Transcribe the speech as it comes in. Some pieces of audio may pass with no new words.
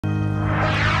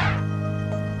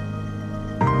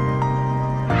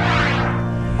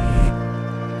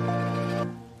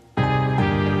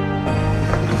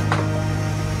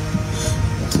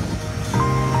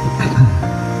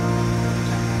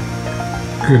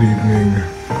Good evening,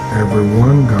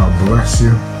 everyone. God bless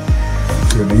you.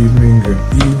 Good evening, good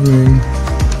evening.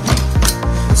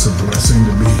 It's a blessing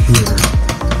to be here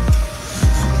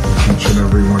with each and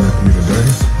every one of you today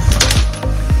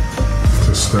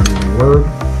to study the Word.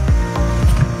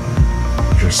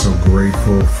 Just so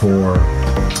grateful for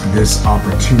this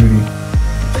opportunity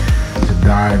to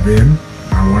dive in.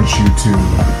 I want you to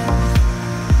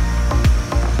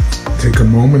take a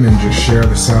moment and just share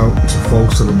this out to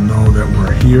folks so them know that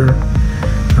we're here,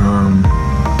 and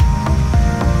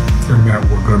that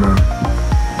we're gonna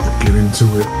get into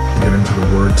the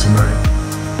Word tonight.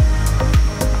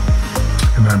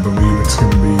 And I believe it's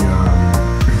gonna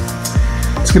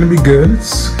be good.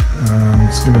 It's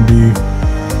gonna be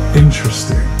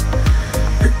interesting.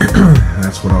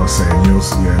 That's what I was saying. You'll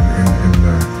see,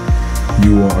 and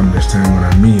you will understand what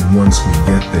I mean once we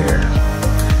get there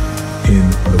in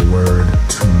the Word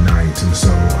tonight. And so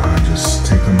just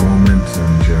take a moment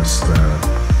and just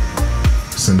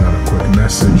send out a quick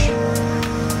message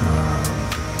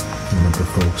and let the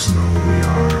folks know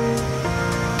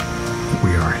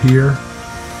we are here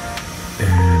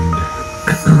and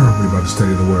we're about to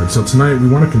study the Word. So tonight we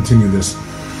want to continue this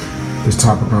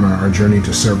topic on our journey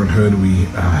to servanthood. We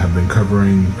have been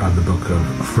covering the book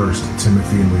of 1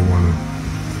 Timothy, and we want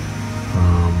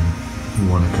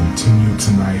to continue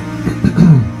tonight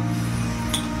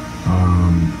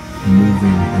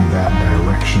moving in that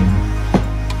direction.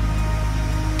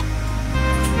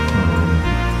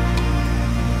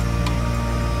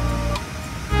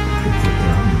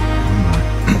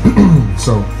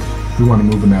 So we want to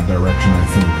move in that direction. I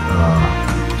think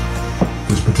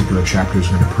this particular chapter is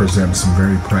going to present some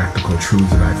very practical truths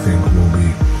that I think will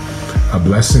be a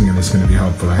blessing and it's going to be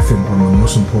helpful. I think one of the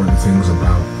most important things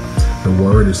about the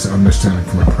Word is to understand it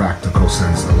from a practical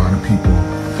sense. A lot of people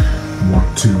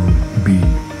want to be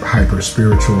hyper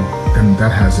spiritual, and that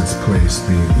has its place.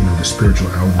 The spiritual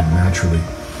element naturally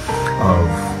of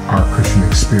our Christian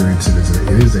experience. It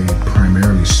is a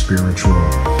primarily spiritual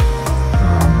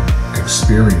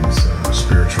experience, a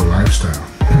spiritual lifestyle.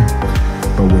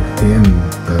 But within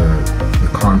the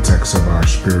context of our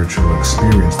spiritual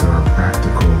experience, there are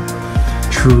practical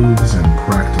truths and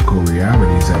practical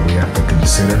realities that we have to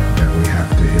consider, that we have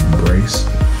to embrace,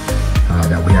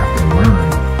 that we have to learn.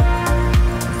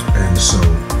 And so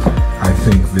I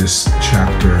think this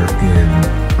chapter in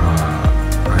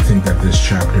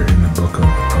the book of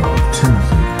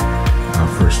Timothy,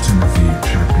 1 Timothy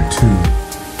chapter 2,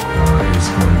 is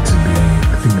going to be,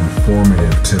 I think,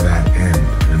 informative to that end.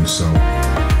 And so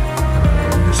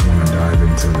we just want to dive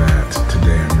into that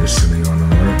today. I'm just sitting on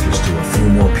alert, just to a few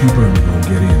more people and we're going to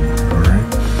get in, all right?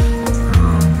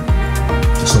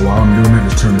 So while I'm doing that,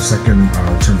 just turn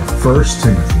to 1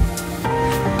 Timothy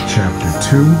chapter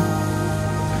 2,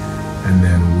 and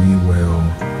then we will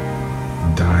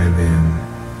dive in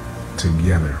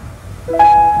together.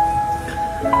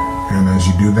 And as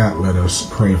you do that, let us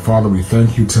pray. Father, we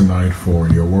thank you tonight for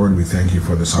your Word. We thank you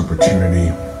for this opportunity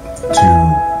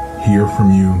to hear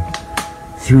from you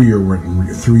through your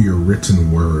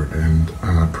written Word. And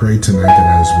I pray tonight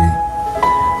that as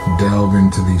we delve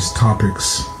into these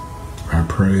topics, I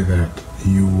pray that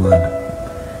you would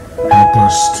help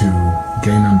us to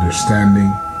gain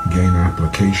understanding, gain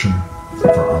application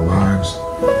for our lives,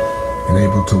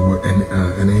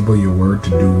 enable your Word to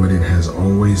do what it has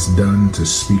always done, to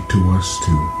speak to us,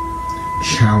 to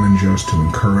challenge us, to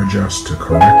encourage us, to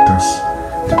correct us,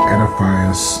 to edify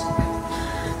us,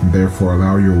 and therefore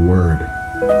allow your Word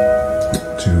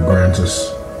to grant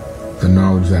us the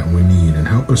knowledge that we need, and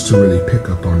help us to really pick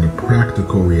up on the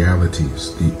practical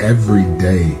realities, the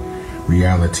everyday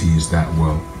realities that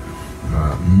will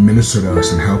minister to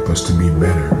us and help us to be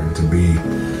better and to be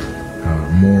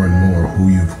more and more who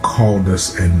you've called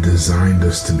us and designed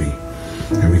us to be.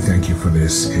 And we thank you for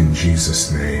this in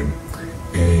Jesus' name.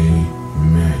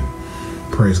 Amen.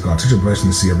 Praise God. Such a blessing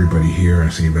to see everybody here. I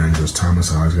see Evangelist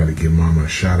Thomas. I always got to give Mama a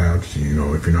shout out. If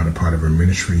you're not a part of her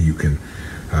ministry, you can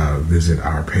visit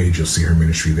our page. You'll see her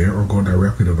ministry there, or go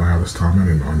directly to Violet Thomas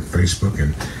and on Facebook,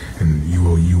 and you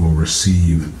will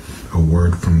receive a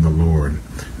word from the Lord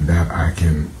that I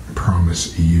can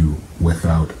promise you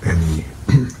without any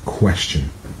question.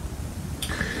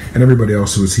 And everybody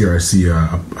else who is here, I see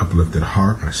Uplifted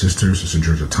Heart, my sister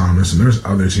Georgia Thomas, and there's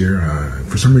others here.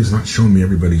 For some reason, not showing me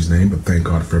everybody's name, but thank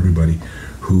God for everybody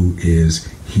who is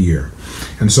here.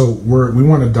 And so we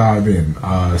want to dive in.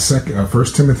 1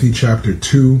 Timothy chapter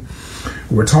 2.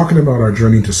 We're talking about our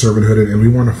journey to servanthood, and we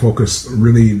want to focus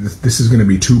really. This is going to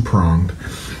be two-pronged.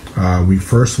 we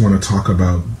first want to talk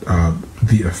about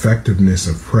the effectiveness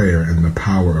of prayer and the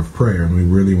power of prayer. And we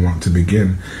really want to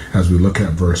begin as we look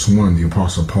at verse 1. The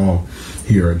Apostle Paul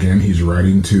here again, he's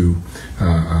writing to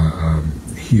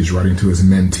his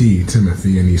mentee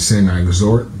Timothy, and he's saying, I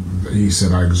exhort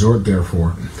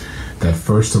therefore that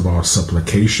first of all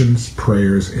supplications,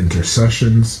 prayers,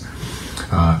 intercessions,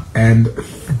 and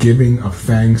giving of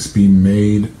thanks be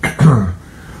made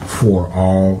for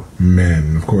all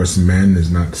men. Of course, men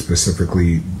is not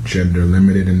specifically gender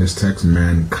limited in this text,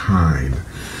 mankind,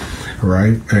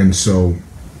 right? And so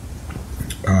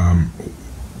the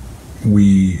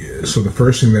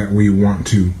first thing that we want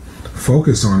to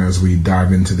focus on as we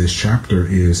dive into this chapter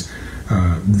is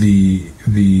the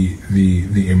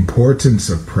importance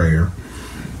of prayer,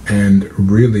 and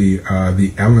really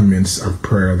the elements of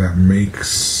prayer that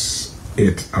makes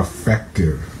it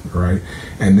effective, right?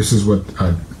 And this is what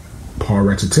Paul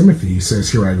writes to Timothy. He says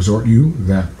here, I exhort you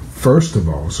that first of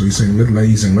all, so he's saying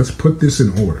let's put this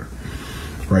in order,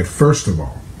 right? First of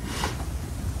all,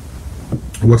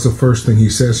 what's the first thing he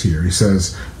says here? He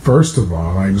says, first of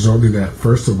all, I exhort you that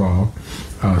first of all,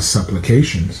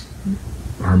 supplications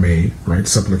are made, right?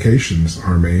 Supplications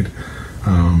are made.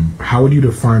 How would you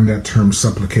define that term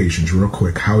supplications, real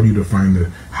quick? How would you define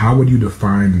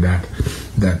that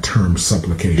term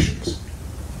supplications?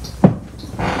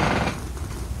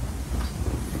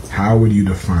 How would you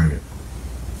define it?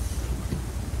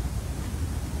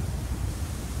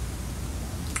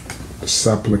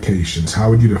 Supplications. How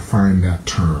would you define that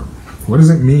term? What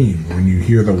does it mean when you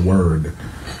hear the word?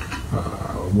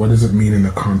 What does it mean in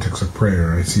the context of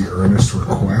prayer? I see earnest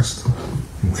request.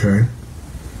 Okay.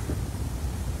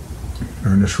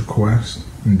 Earnest request.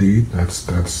 Indeed. That's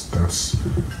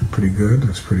pretty good.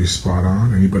 That's pretty spot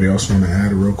on. Anybody else want to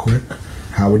add real quick?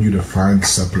 How would you define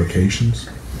supplications?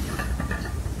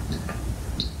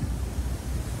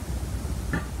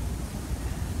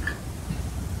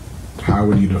 How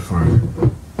would you define it?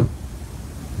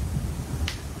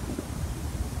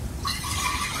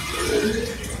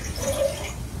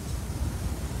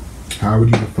 How would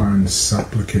you define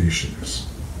supplications?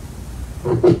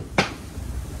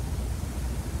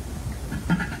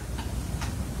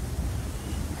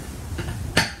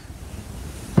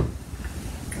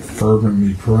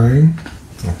 Fervently praying.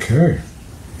 Okay.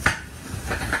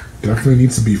 Definitely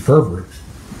needs to be fervent.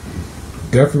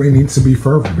 Definitely needs to be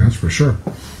fervent, that's for sure.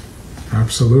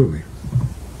 Absolutely.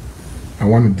 I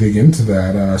want to dig into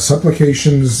that.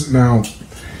 Supplications, now,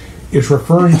 it's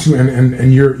referring to,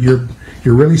 and you're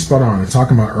really spot on. It's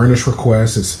talking about earnest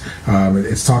requests.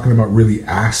 It's talking about really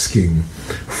asking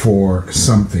for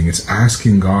something. It's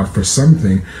asking God for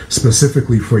something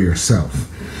specifically for yourself.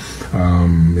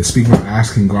 It's speaking of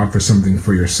asking God for something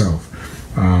for yourself.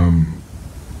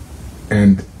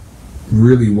 And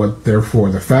really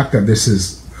therefore, the fact that this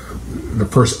is the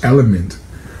first element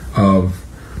of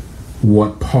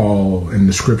what Paul in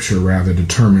the scripture rather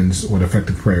determines what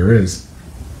effective prayer is,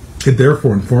 it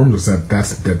therefore informs us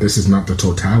that this is not the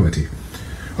totality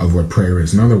of what prayer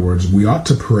is. In other words, we ought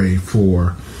to pray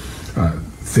for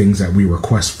things that we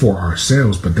request for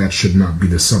ourselves, but that should not be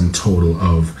the sum total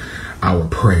of our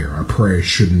prayer. Our prayer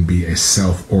shouldn't be a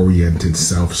self-oriented,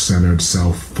 self-centered,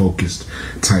 self-focused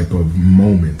type of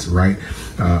moment, right?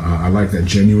 I like that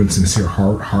genuine, sincere,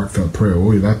 heartfelt prayer.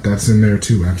 Oh, that's in there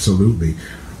too. Absolutely.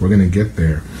 We're going to get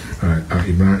there.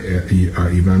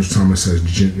 Evangelist Thomas says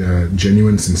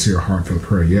genuine, sincere, heartfelt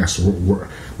prayer. Yes, we're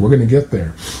going to get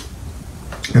there.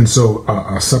 And so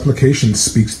supplication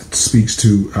speaks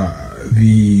to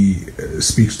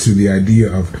the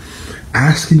idea of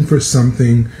asking for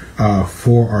something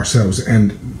for ourselves.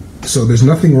 And so there's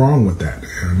nothing wrong with that.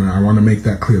 And I want to make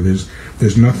that clear.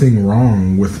 There's nothing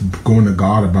wrong with going to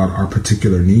God about our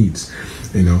particular needs.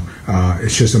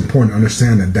 It's just important to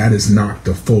understand that is not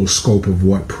the full scope of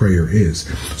what prayer is.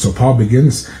 So Paul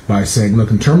begins by saying, look,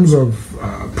 in terms of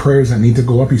prayers that need to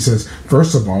go up, he says,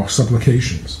 first of all,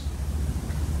 supplications.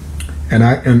 And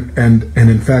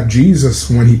in fact, Jesus,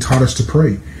 when he taught us to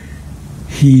pray,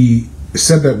 he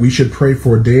said that we should pray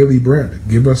for daily bread.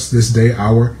 Give us this day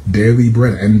our daily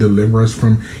bread and deliver us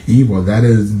from evil. That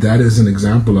is an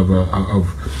example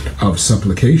of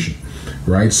supplication,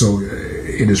 right? So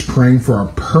it is praying for our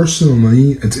personal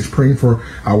needs. It's praying for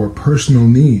our personal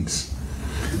needs.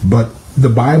 But the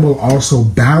Bible also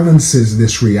balances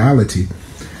this reality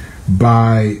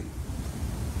by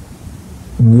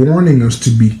warning us to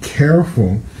be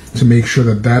careful to make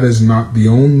sure that is not the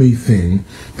only thing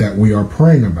that we are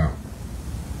praying about.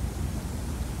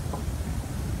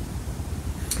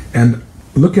 And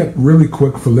look at really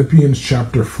quick Philippians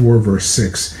chapter 4 verse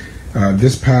 6.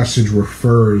 This passage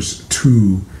refers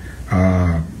to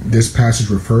This passage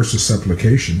refers to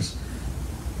supplications.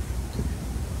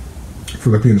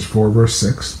 Philippians 4 verse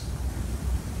 6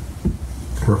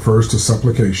 refers to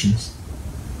supplications.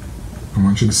 I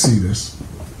want you to see this.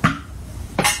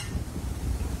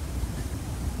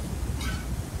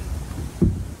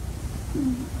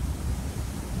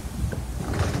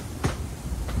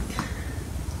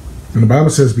 And the Bible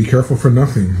says, be careful for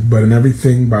nothing, but in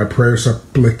everything by prayer,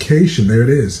 supplication. There it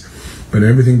is. But in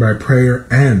everything by prayer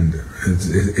and,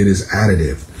 it is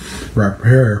additive. By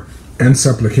prayer and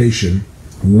supplication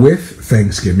with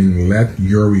thanksgiving, let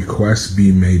your requests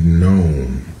be made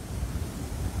known.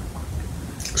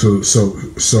 So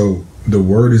the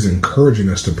word is encouraging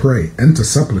us to pray and to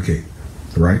supplicate,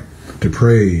 right? To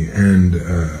pray and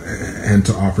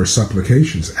to offer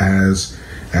supplications as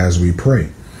we pray.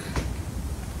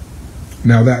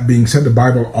 Now, that being said, the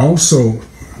Bible also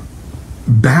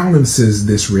balances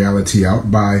this reality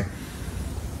out by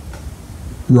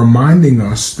reminding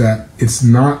us that it's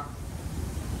not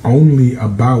only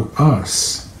about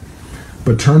us.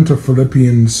 But turn to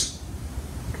Philippians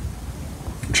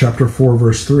chapter 4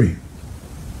 verse 3.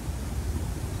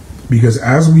 Because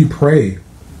as we pray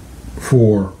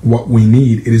for what we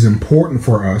need, it is important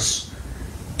for us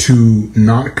to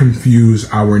not confuse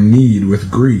our need with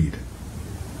greed.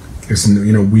 It's,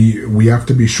 we have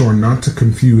to be sure not to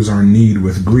confuse our need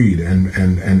with greed, and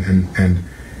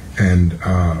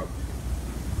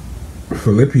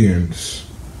Philippians.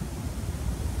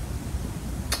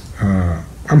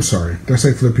 I'm sorry. Did I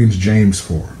say Philippians? James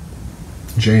 4.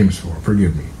 James 4.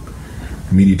 Forgive me.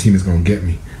 The media team is going to get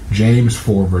me. James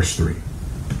 4 verse 3.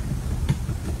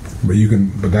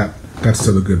 But that's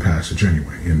still a good passage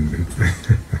anyway.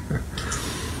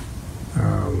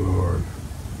 Oh Lord.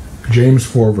 James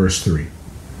 4 verse 3.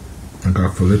 I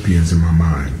got Philippians in my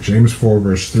mind. James 4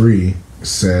 verse 3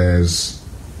 says,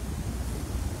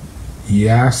 Ye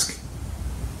ask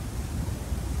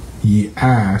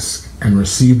and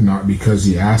receive not, because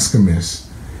ye ask amiss,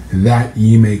 that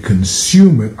ye may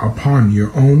consume it upon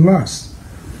your own lust.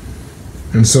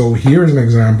 And so here's an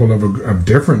example of a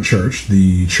different church,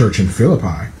 the church in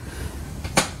Philippi,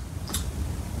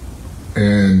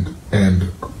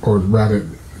 or rather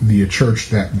the church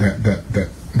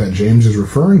that James is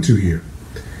referring to here.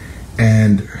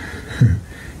 And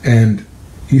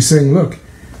he's saying, look,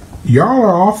 y'all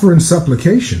are offering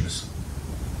supplications,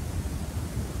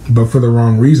 but for the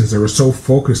wrong reasons. They were so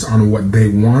focused on what they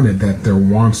wanted that their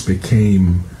wants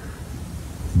became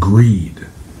greed.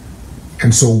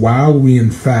 And so while we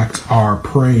in fact are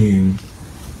praying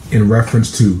in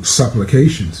reference to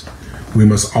supplications, we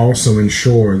must also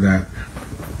ensure that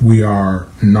we are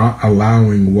not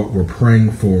allowing what we're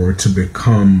praying for to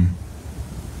become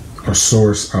a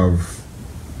source of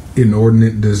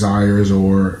inordinate desires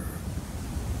or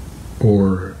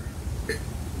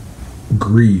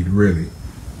greed, really.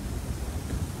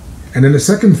 And then the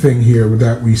second thing here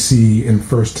that we see in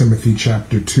 1 Timothy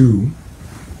chapter 2.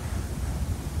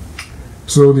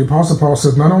 So the Apostle Paul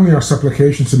says not only are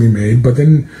supplications to be made, but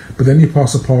then the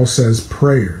Apostle Paul says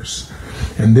prayers.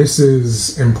 And this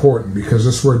is important because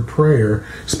this word prayer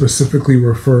specifically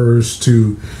refers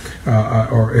to,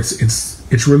 or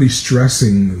it's really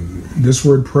stressing. This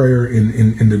word prayer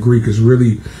in the Greek is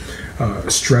really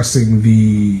stressing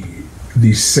the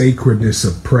sacredness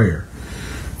of prayer.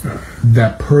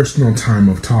 That personal time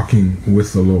of talking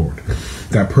with the Lord,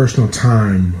 that personal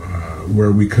time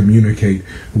where we communicate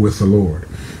with the Lord,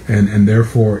 and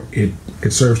therefore it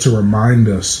serves to remind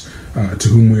us to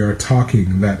whom we are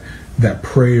talking that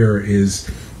prayer is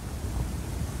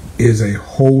a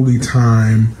holy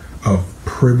time of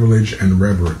privilege and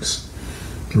reverence,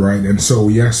 right? And so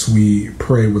yes, we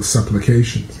pray with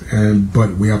supplications,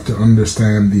 but we have to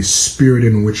understand the spirit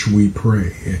in which we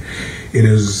pray. It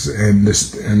is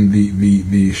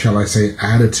the shall I say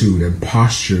attitude and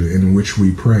posture in which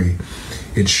we pray.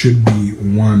 It should be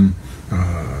one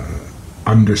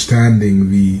understanding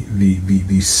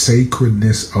the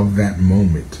sacredness of that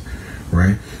moment,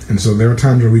 right? And so there are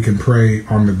times where we can pray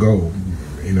on the go.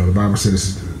 The Bible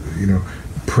says,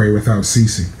 pray without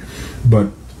ceasing.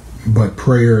 But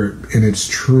prayer in its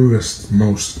truest,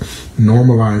 most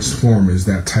normalized form is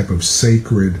that type of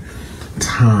sacred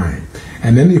time.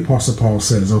 And then the Apostle Paul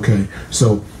says, okay,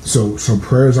 so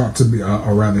prayers ought to be,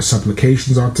 or rather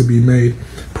supplications ought to be made,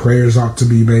 prayers ought to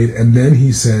be made, and then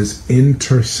he says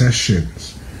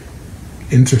intercessions.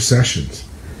 It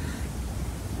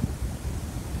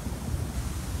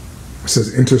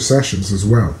says intercessions as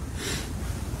well.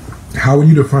 How would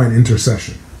you define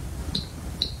intercession?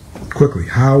 Quickly,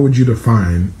 how would you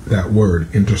define that word,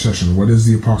 intercession? What does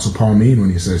the Apostle Paul mean when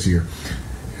he says here,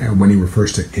 when he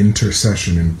refers to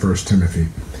intercession in 1 Timothy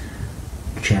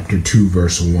chapter 2,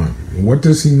 verse 1. What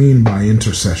does he mean by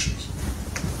intercessions?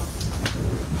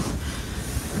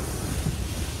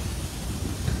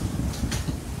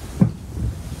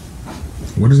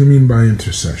 What does he mean by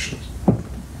intercessions?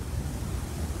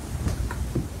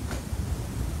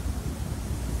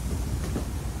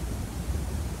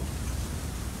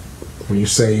 When you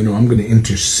say, I'm going to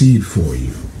intercede for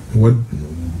you, what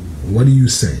are you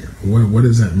saying? What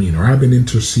does that mean? Or I've been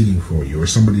interceding for you. Or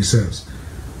somebody says,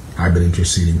 I've been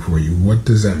interceding for you. What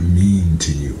does that mean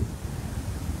to you?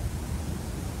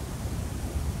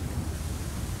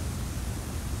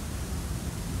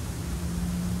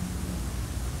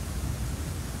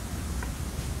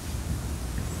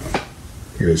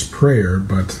 It is prayer,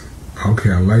 but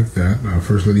okay, I like that.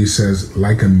 First Lady says,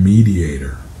 like a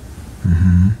mediator.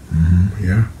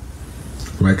 Yeah.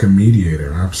 Like a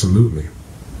mediator, absolutely.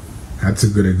 That's a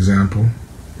good example.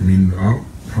 I mean,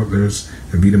 there's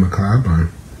Evita McLeod,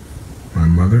 my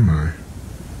mother,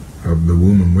 of the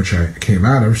womb in which I came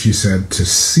out of. She said to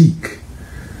seek.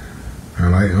 I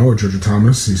like, Georgia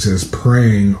Thomas, he says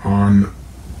praying on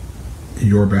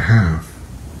your behalf.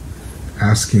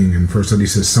 Asking, and first he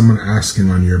says someone asking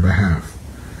on your behalf.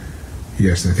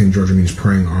 Yes, and I think Georgia means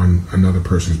praying on another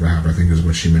person's behalf, I think is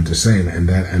what she meant to say, and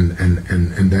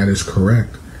that is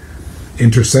correct.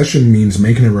 Intercession means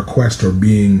making a request or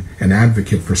being an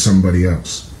advocate for somebody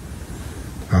else.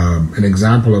 An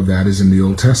example of that is in the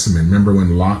Old Testament. Remember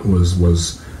when Lot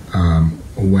was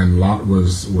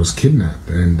kidnapped,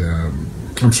 and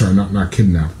I'm sorry, not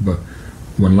kidnapped, but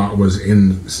when Lot was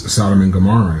in Sodom and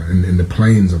Gomorrah, in the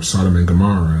plains of Sodom and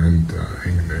Gomorrah,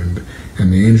 and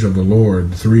the angel of the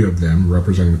Lord, 3 of them,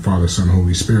 representing the Father, Son,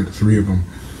 Holy Spirit, 3 of them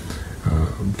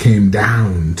came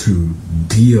down to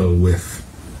deal with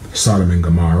Sodom and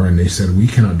Gomorrah, and they said, we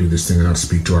cannot do this thing and not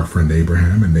speak to our friend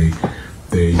Abraham. And they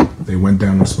went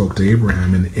down and spoke to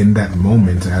Abraham, and in that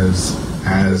moment,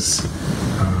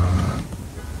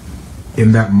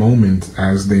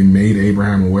 as they made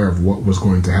Abraham aware of what was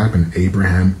going to happen,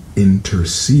 Abraham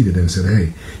interceded and said,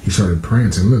 hey, he started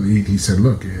praying, and look, he said,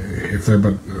 look, if they're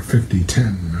but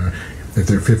 50-10, if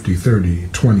they're 50-30,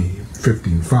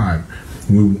 20-15-5,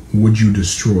 would you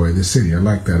destroy the city? I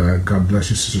like that. God bless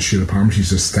you, Sister Sheila Palmer. She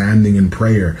says, standing in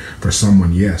prayer for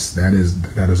someone. Yes, that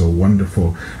is a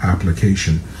wonderful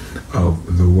application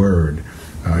of the word.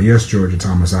 Yes, Georgia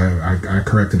Thomas, I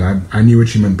corrected. I knew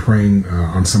what you meant, praying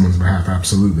on someone's behalf,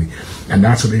 absolutely. And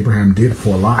that's what Abraham did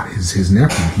for Lot, his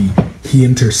nephew. He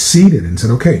interceded and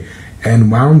said, okay,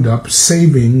 and wound up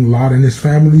saving Lot and his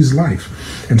family's life.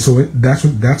 And so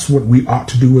that's what we ought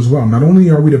to do as well. Not only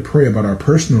are we to pray about our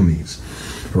personal needs,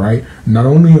 right? Not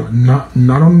only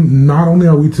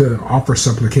are we to offer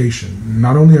supplication,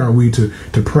 not only are we to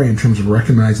pray in terms of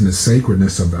recognizing the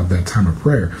sacredness of that time of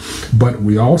prayer, but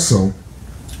we also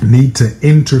need to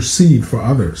intercede for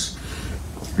others,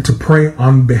 to pray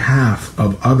on behalf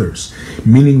of others,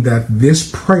 meaning that this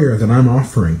prayer that I'm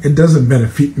offering, it doesn't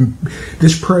benefit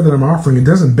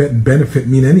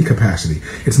me in any capacity.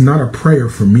 It's not a prayer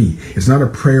for me. It's not a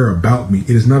prayer about me. It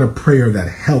is not a prayer that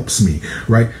helps me,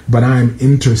 right? But I'm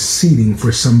interceding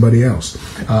for somebody else.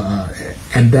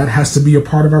 And that has to be a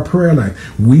part of our prayer life.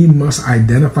 We must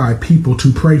identify people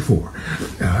to pray for.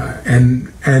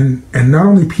 And not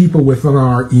only people within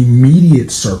our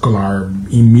immediate circle, our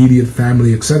immediate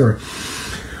family, etc.,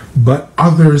 but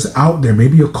others out there,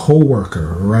 maybe a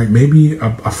co-worker, right? Maybe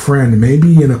a friend,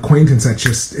 maybe an acquaintance that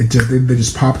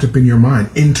just popped up in your mind.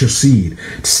 Intercede,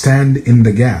 stand in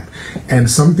the gap. And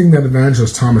something that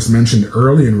Evangelist Thomas mentioned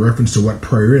earlier in reference to what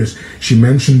prayer is, she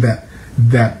mentioned that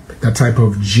type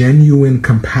of genuine,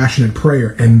 compassionate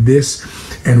prayer, and this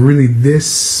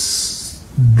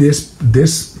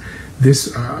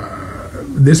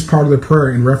part of the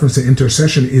prayer in reference to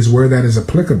intercession is where that is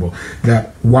applicable.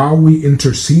 That while we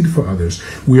intercede for others,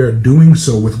 we are doing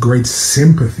so with great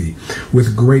sympathy,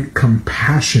 with great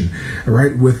compassion,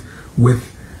 right? With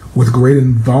great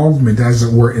involvement, as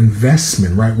it were,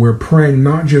 investment, right? We're praying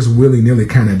not just willy-nilly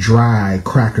kind of dry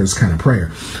crackers kind of prayer,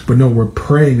 but no, we're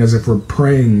praying as if we're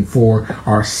praying for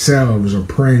ourselves or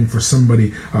praying for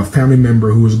somebody, a family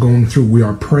member who is going through. We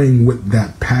are praying with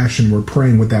that passion. We're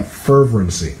praying with that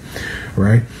fervency,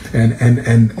 right? And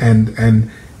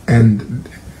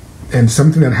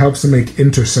something that helps to make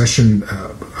intercession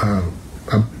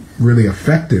really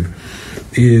effective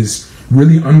is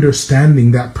really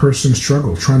understanding that person's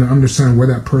struggle, trying to understand where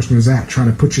that person is at, trying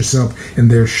to put yourself in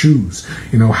their shoes.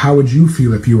 How would you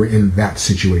feel if you were in that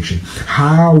situation?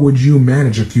 How would you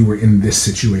manage if you were in this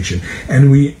situation? And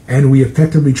we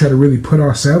effectively try to really put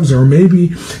ourselves there. Or maybe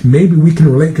we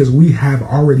can relate because we have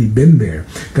already been there.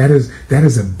 That is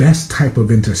the best type of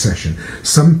intercession.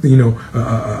 Something,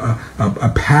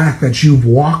 a path that you've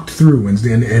walked through,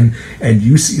 and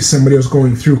you see somebody else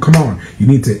going through. Come on, you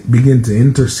need to begin to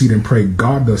intercede and pray,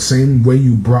 God, the same way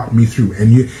you brought me through,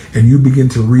 and you begin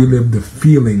to relive the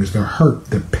feelings, the hurt,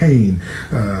 the pain,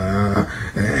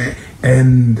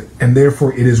 and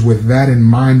therefore it is with that in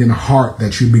mind and heart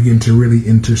that you begin to really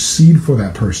intercede for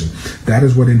that person. That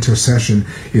is what intercession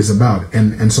is about.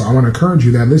 And so I want to encourage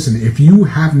you that, listen, if you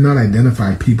have not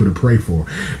identified people to pray for,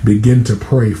 begin to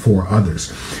pray for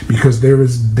others, because there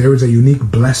is a unique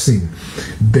blessing.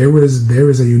 There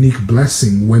is a unique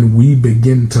blessing when we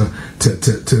begin to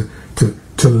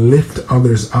lift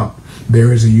others up.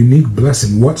 There is a unique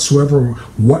blessing. Whatsoever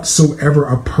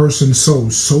a person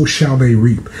sows, so shall they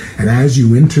reap. And as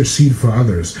you intercede for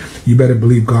others, you better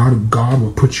believe God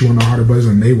will put you on the heart of others,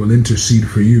 and they will intercede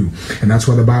for you. And that's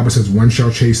why the Bible says, one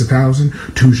shall chase 1,000,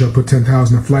 two shall put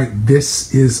 10,000 to flight.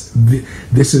 This is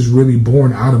really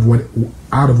born out of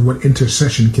what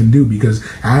intercession can do, because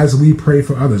as we pray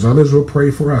for others, others will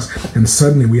pray for us, and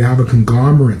suddenly we have a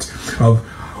conglomerate of.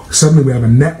 Suddenly we have a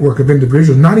network of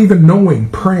individuals, not even knowing,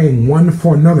 praying one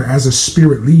for another as the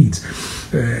Spirit leads,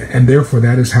 and therefore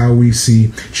that is how we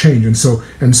see change. And so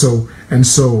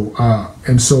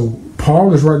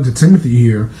Paul is writing to Timothy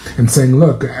here and saying,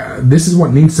 look, this is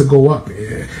what needs to go up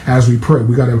as we pray.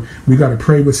 We gotta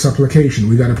pray with supplication.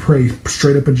 We gotta pray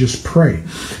straight up and just pray.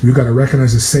 We've got to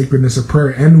recognize the sacredness of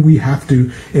prayer, and we have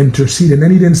to intercede. And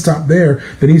then he didn't stop there.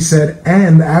 Then he said,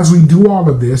 and as we do all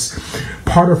of this,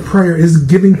 part of prayer is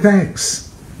giving thanks.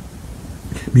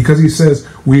 Because he says,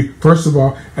 I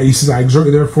exhort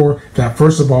you therefore that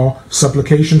first of all,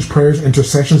 supplications, prayers,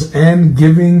 intercessions, and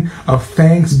giving of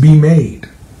thanks be made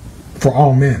for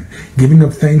all men. Giving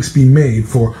of thanks be made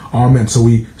for all men. So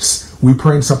we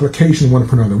pray in supplication one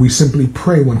for another. We simply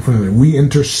pray one for another. We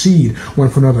intercede one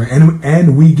for another,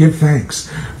 and we give thanks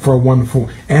for one for,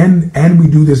 and we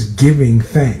do this giving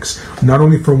thanks not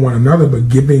only for one another, but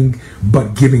giving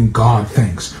God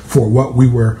thanks for what we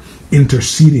were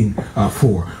interceding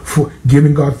for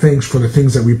giving God thanks for the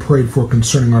things that we prayed for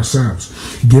concerning ourselves,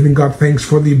 giving God thanks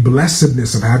for the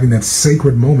blessedness of having that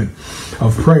sacred moment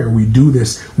of prayer. We do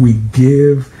this, we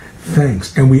give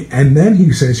thanks, and then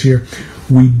he says here,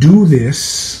 we do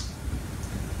this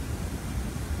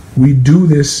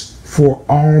for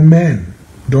all men.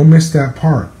 Don't miss that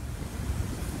part.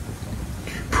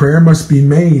 Prayer must be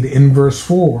made in verse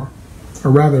 4,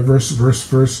 or rather verse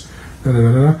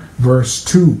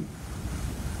 2.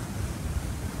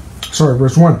 Sorry,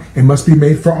 verse 1. It must be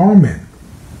made for all men.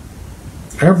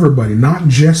 Everybody, not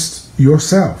just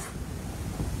yourself,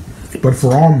 but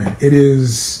for all men. It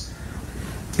is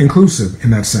inclusive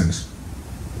in that sense.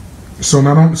 So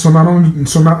not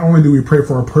only do we pray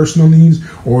for our personal needs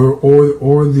or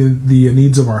the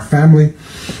needs of our family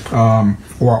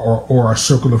or our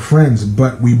circle of friends,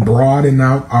 but we broaden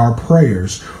out our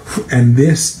prayers. And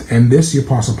this the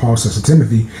Apostle Paul says to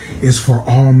Timothy is for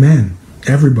all men,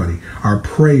 everybody. Our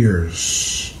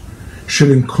prayers should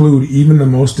include even the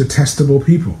most detestable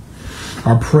people.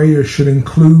 Our prayers should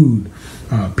include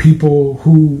people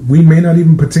who we may not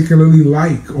even particularly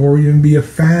like or even be a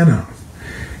fan of.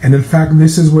 And in fact,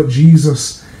 this is what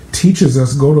Jesus teaches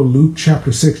us. Go to Luke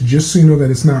chapter 6, just so you know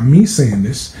that it's not me saying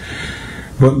this,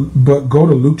 but go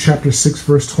to Luke chapter 6,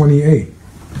 verse 28.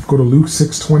 Go to Luke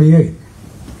 6:28.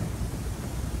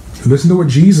 Listen to what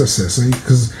Jesus says,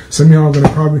 because some of y'all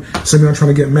are trying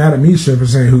to get mad at me for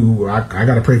saying who I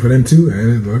got to pray for them too.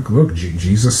 And look,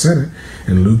 Jesus said it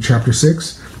in Luke chapter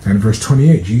 6 and verse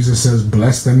 28. Jesus says,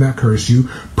 "Bless them that curse you,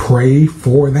 pray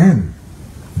for them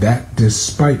that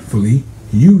despitefully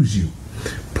use you."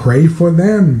 Pray for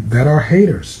them that are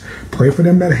haters. Pray for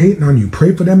them that hating on you.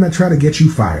 Pray for them that try to get you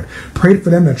fired. Pray for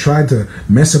them that tried to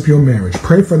mess up your marriage.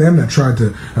 Pray for them that tried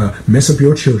to mess up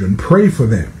your children. Pray for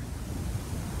them.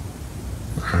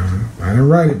 I didn't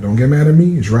write it. Don't get mad at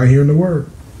me. It's right here in the Word.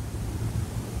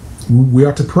 We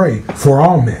ought to pray for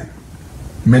all men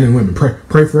and women.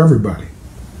 Pray for everybody.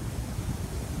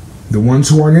 The ones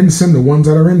who are in sin, the ones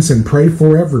that are in sin, pray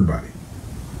for everybody.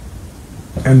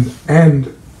 And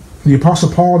the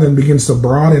Apostle Paul then begins to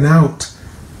broaden out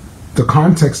the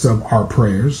context of our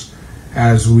prayers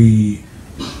as we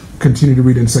continue to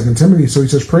read in 2 Timothy. So he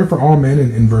says, pray for all men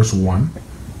in verse 1.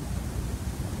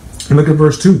 And look at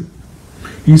verse 2.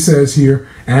 He says here,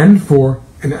 and for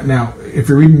And now, if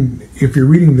you're reading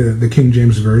the King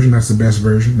James version, that's the best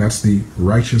version. That's the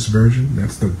righteous version.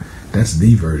 That's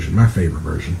the version, my favorite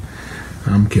version.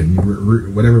 I'm kidding.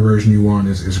 Whatever version you want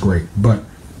is great. But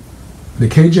the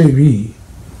KJV,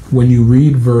 when you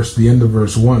read the end of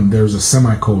verse 1, there's a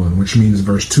semicolon, which means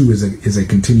verse 2 is a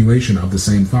continuation of the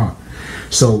same thought.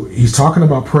 So he's talking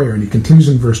about prayer, and he continues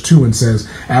in verse 2 and says,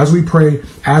 as we pray,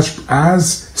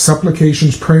 as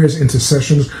supplications, prayers,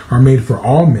 intercessions are made for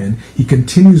all men, he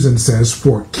continues and says,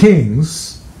 for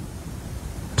kings,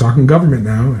 talking government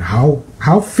now,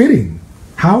 how fitting,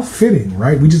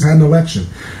 right? We just had an election,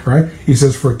 right? He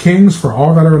says, for kings, for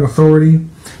all that are in authority,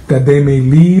 that they may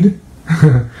lead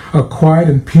a quiet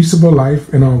and peaceable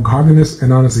life in all godliness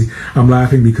and honesty. I'm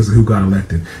laughing because of who got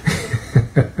elected.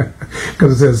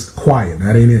 Because it says quiet,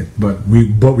 that ain't it. But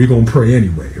we're gonna pray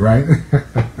anyway, right?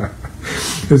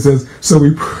 It says, so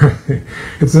we pray.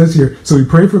 It says here, so we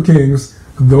pray for kings,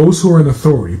 those who are in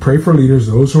authority. Pray for leaders,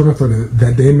 those who are in authority,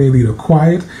 that they may lead a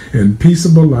quiet and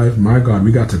peaceable life. My God,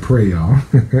 we got to pray, y'all.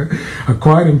 A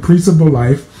quiet and peaceable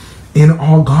life in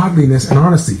all godliness and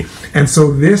honesty. And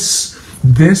so this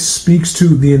speaks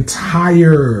to the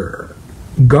entire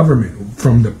government,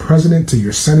 from the president to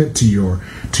your Senate to your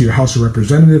House of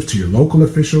Representatives to your local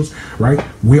officials, right?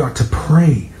 We are to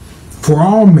pray for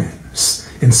all men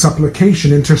in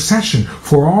supplication, intercession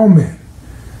for all men.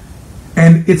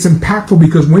 And it's impactful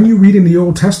because when you read in the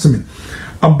Old Testament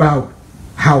about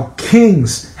how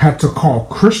kings had to call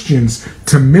Christians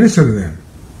to minister to them,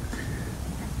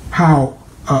 how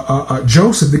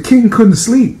Joseph, the king, couldn't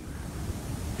sleep.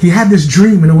 He had this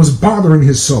dream and it was bothering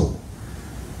his soul.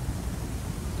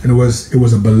 And it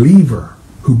was a believer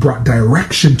who brought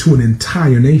direction to an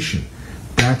entire nation.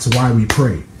 That's why we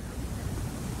pray.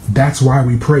 That's why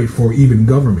we pray for even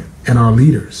government and our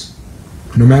leaders.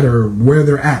 No matter where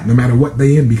they're at, no matter what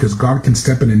they're in, because God can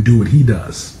step in and do what he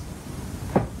does.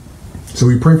 So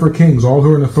we pray for kings, all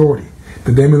who are in authority,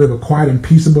 that they may live a quiet and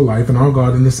peaceable life in all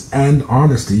godliness and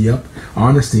honesty. Yep,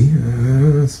 honesty.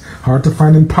 It's hard to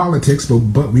find in politics,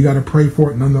 but we got to pray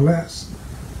for it nonetheless.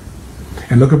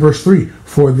 And look at verse 3.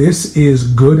 For this is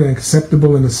good and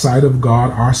acceptable in the sight of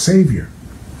God our Savior.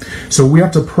 So we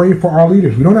have to pray for our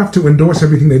leaders. We don't have to endorse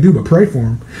everything they do, but pray for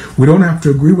them. We don't have to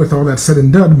agree with all that's said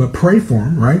and done, but pray for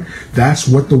them, right? That's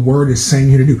what the word is saying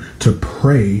here to do, to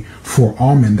pray for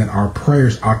all men, that our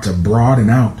prayers ought to broaden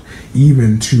out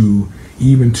even to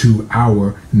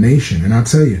our nation. And I'll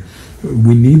tell you,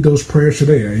 we need those prayers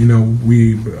today. You know,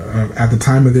 we at the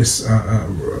time of this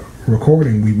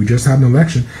recording, we just had an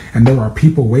election, and there are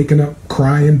people waking up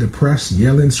crying, depressed,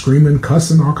 yelling, screaming,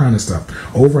 cussing, all kind of stuff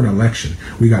over an election.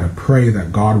 We got to pray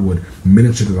that God would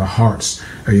minister to the hearts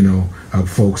of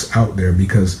folks out there,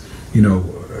 because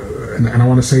and I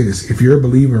want to say this: if you're a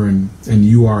believer and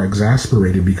you are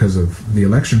exasperated because of the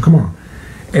election, come on,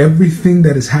 everything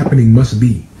that is happening must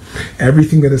be.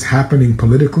 Everything that is happening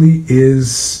politically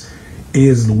is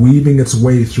weaving its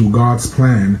way through God's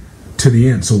plan to the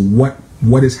end. So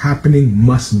what is happening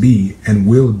must be and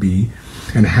will be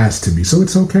and has to be. So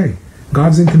it's okay.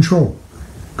 God's in control.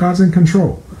 God's in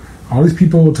control. All these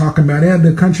people talking about,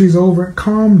 the country's over.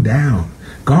 Calm down.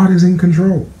 God is in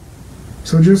control.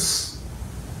 So just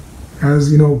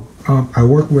as I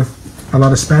work with a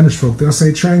lot of Spanish folk, they'll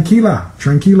say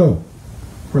tranquilo,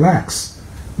 relax.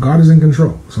 God is in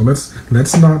control. So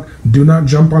do not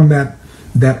jump on that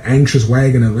anxious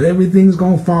wagon of everything's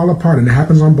going to fall apart. And it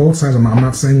happens on both sides. I'm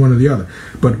not saying one or the other,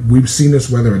 but we've seen this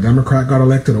whether a Democrat got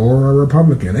elected or a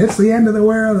Republican. It's the end of the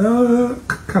world.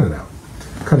 Cut it out.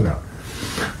 Cut it out.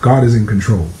 God is in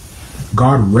control.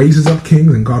 God raises up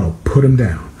kings and God will put them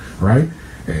down, right?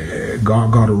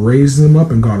 God raised them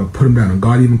up and God will put them down. And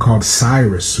God even called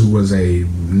Cyrus, who's a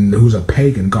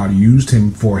pagan, God used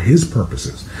him for his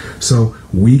purposes. So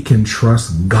we can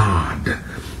trust God.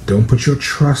 Don't put your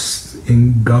trust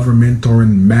in government or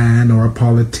in man or a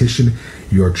politician.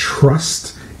 Your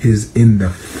trust is in the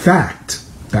fact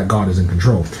that God is in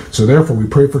control. So therefore we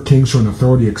pray for kings who are in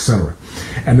authority, etc.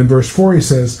 And then verse 4 he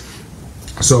says,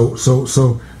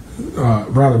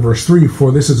 verse 3,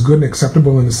 for this is good and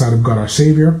acceptable in the sight of God our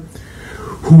Savior,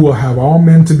 who will have all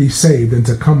men to be saved and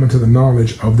to come into the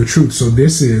knowledge of the truth. So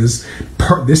this is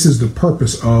the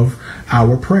purpose of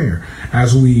our prayer.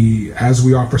 As we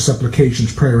offer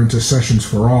supplications, prayer, intercessions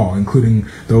for all, including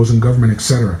those in government,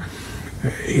 etc.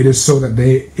 It is so that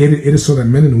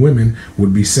men and women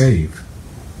would be saved.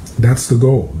 That's the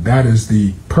goal. That is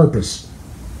the purpose.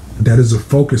 That is the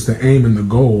focus, the aim, and the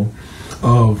goal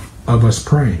of us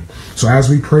praying. So as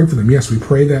we pray for them, yes, we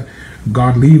pray that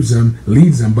God leads them,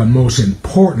 but most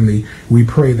importantly, we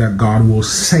pray that God will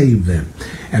save them.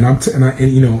 And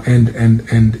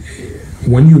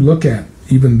when you look at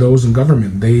even those in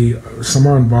government, some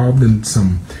are involved in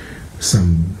some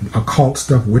occult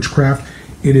stuff, witchcraft.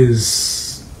 It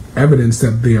is evidence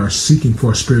that they are seeking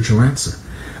for a spiritual answer.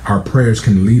 Our prayers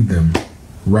can lead them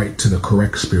right to the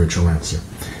correct spiritual answer.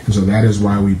 And so that is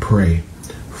why we pray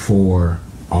for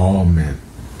all men.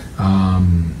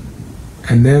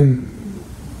 And then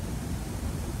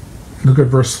look at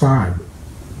verse 5.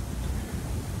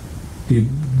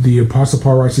 The Apostle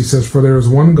Paul writes, he says, "For there is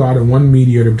one God and one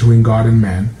mediator between God and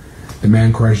man, the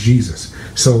man Christ Jesus."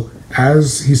 So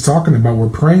as he's talking about, we're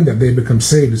praying that they become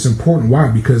saved. It's important. Why?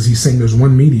 Because he's saying there's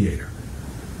one mediator.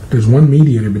 There's one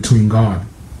mediator between God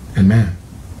and man.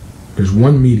 There's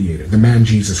one mediator, the man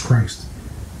Jesus Christ.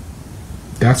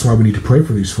 That's why we need to pray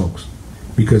for these folks,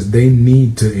 because they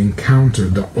need to encounter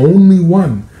the only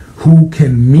one who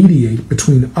can mediate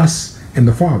between us and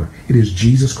the Father. It is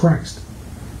Jesus Christ,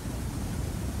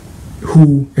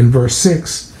 who in verse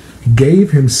 6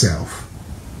 gave himself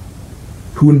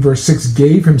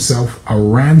a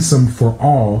ransom for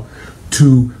all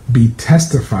to be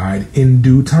testified in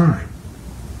due time.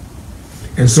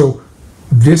 And so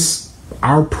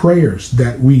our prayers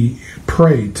that we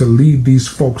pray to lead these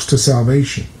folks to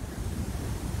salvation,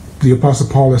 the Apostle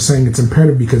Paul is saying it's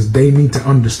imperative because they need to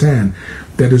understand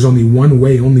that there's only one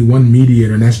way, only one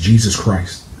mediator, and that's Jesus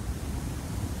Christ.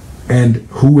 And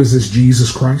who is this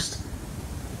Jesus Christ?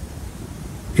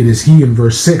 It is he in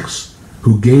verse 6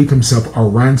 who gave himself a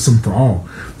ransom for all.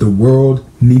 The world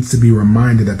needs to be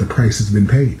reminded that the price has been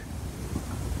paid.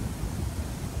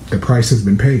 The price has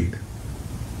been paid.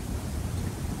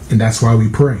 And that's why we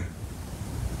pray.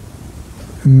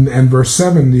 And verse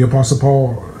 7, the Apostle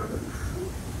Paul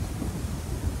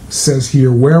says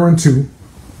here, "Whereunto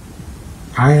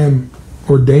I am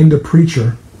ordained a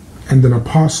preacher and an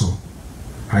apostle.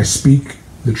 I speak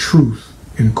the truth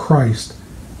in Christ."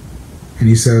 And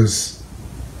he says,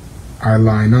 "I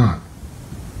lie not."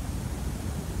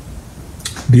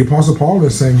 The Apostle Paul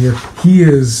is saying here, he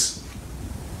is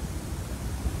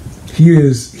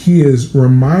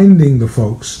reminding the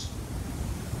folks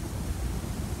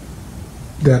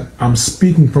that I'm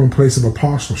speaking from a place of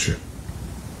apostleship.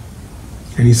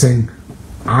 And he's saying,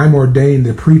 I'm ordained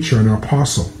a preacher and an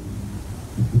apostle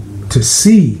to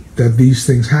see that these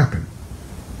things happen.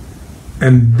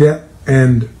 And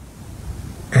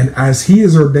as he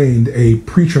is ordained a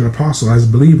preacher and apostle, as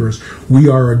believers, we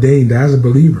are ordained as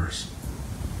believers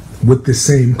with the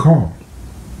same call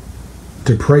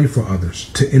to pray for others,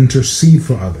 to intercede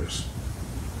for others,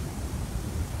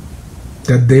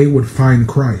 that they would find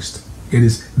Christ.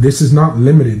 This is not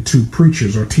limited to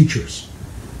preachers or teachers.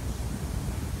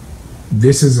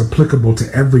 This is applicable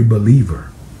to every believer.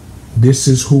 This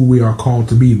is who we are called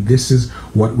to be. This is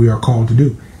what we are called to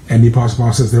do. And the Apostle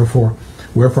Paul says,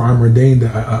 wherefore I'm ordained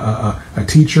a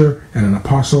teacher and an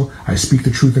apostle. I speak the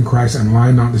truth in Christ and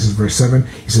lie not. This is verse 7.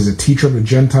 He says, a teacher of the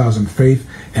Gentiles in faith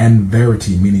and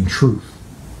verity, meaning truth.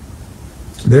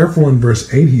 Therefore, in verse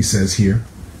 8, he says here,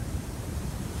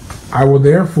 I will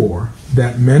therefore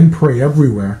that men pray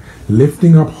everywhere,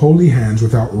 lifting up holy hands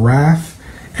without wrath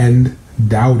and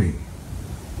doubting.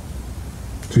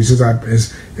 So he says,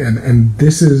 and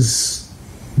this is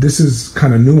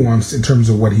kind of nuanced in terms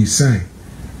of what he's saying.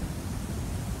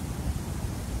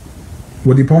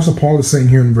 What the Apostle Paul is saying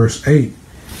here in verse 8,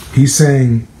 he's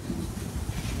saying,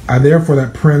 I therefore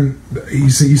that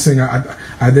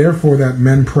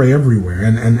men pray everywhere,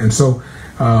 and so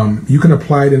you can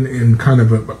apply it in kind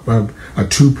of a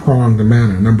two-pronged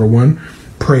manner. Number one,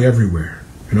 pray everywhere.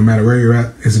 And no matter where you're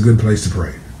at, it's a good place to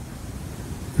pray.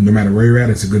 No matter where you're at,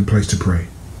 it's a good place to pray.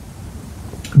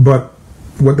 But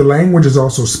what the language is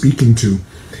also speaking to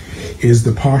is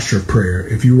the posture of prayer.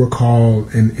 If you recall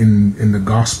in the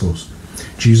Gospels,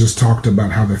 Jesus talked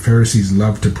about how the Pharisees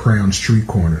loved to pray on street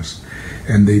corners,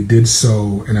 and they did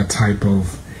so in a type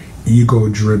of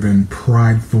ego-driven,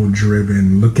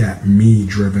 prideful-driven,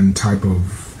 look-at-me-driven type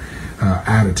of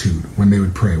attitude when they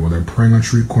would pray. Well, they're praying on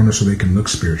street corners so they can look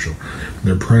spiritual.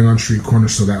 They're praying on street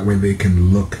corners so that way they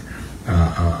can look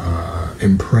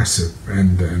impressive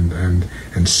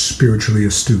and spiritually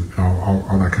astute,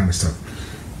 all that kind of stuff.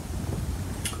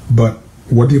 But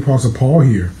what the Apostle Paul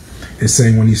here is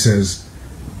saying when he says,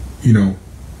 you know,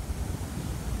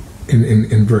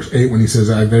 in verse 8, when he says,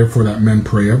 I therefore that men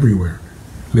pray everywhere,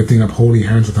 lifting up holy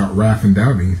hands without wrath and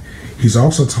doubting, he's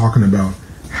also talking about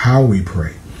how we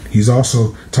pray. He's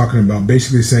also talking about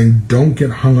basically saying, don't get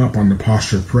hung up on the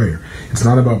posture of prayer. It's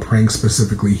not about praying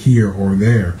specifically here or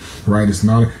there, right? It's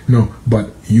not, no,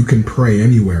 but you can pray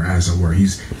anywhere, as it were.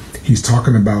 He's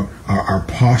talking about our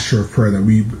posture of prayer, that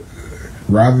we,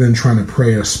 rather than trying to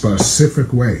pray a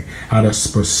specific way, at a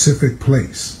specific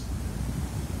place,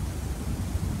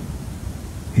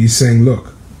 He's saying,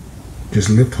 look, just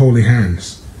lift holy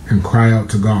hands and cry out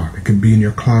to God. It could be in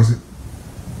your closet.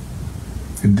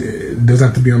 It doesn't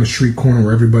have to be on the street corner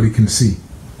where everybody can see.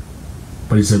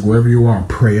 But he said, wherever you are,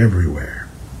 pray everywhere.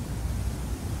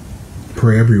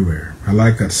 Pray everywhere. I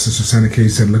like that. Sister Santa Kay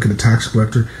said, look at the tax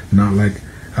collector, not like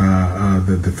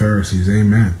the Pharisees.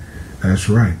 Amen. That's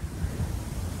right.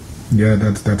 Yeah,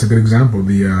 that's a good example.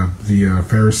 The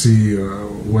Pharisee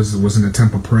was in the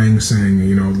temple praying, saying,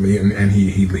 and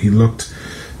he looked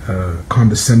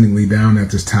condescendingly down at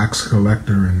this tax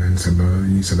collector and said,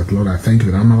 he said, Lord, I thank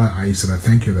you that I'm not like, he said, I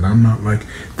thank you that I'm not like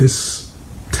this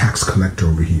tax collector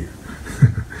over here.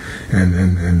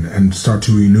 and start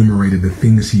to enumerate the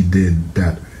things he did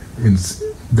that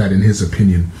in his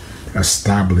opinion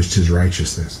established his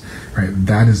righteousness. Right?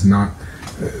 That is not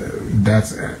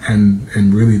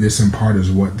and really this in part is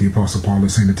what the Apostle Paul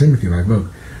is saying to Timothy. Like, look,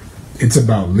 it's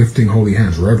about lifting holy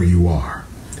hands wherever you are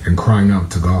and crying out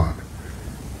to God.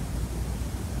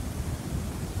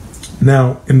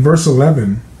 Now, in verse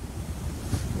 11,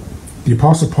 the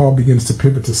Apostle Paul begins to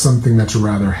pivot to something that's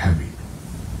rather heavy.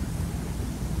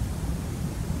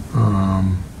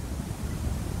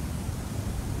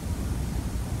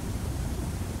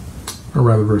 Or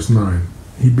rather, verse 9.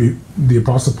 The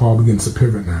Apostle Paul begins to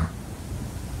pivot now.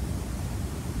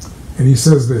 And he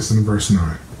says this in verse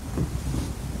 9.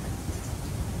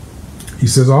 He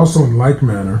says, also in like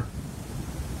manner,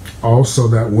 also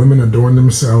that women adorn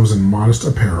themselves in modest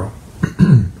apparel,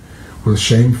 with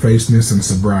shamefacedness and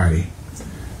sobriety,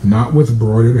 not with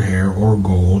broidered hair or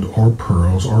gold or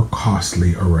pearls or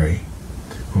costly array.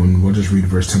 And we'll just read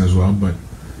verse 10 as well, but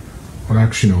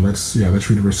let's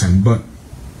read verse 10. But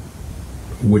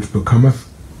which becometh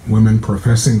women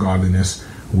professing godliness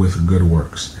with good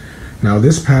works. Now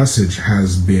this passage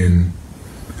has been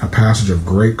a passage of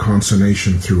great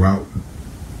consternation throughout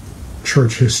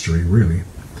church history, really,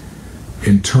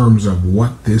 in terms of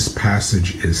what this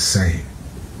passage is saying.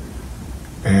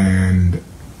 And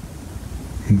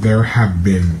there have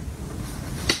been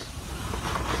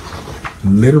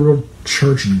literal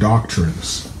church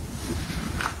doctrines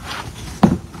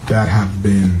that have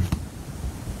been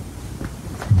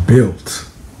built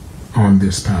on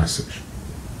this passage.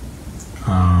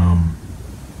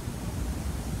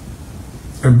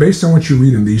 And based on what you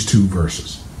read in these two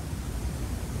verses,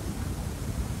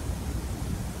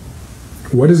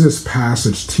 what is this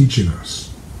passage teaching us?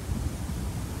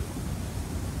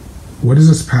 What is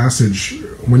this passage,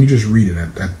 when you just read it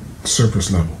at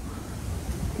surface level,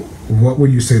 what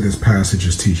would you say this passage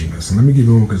is teaching us? And let me give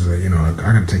you one because, I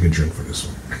got to take a drink for this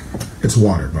one. It's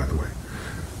water, by the way.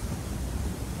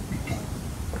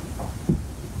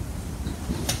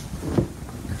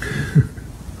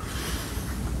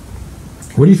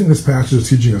 What do you think this passage is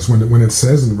teaching us when it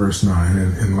says in verse 9,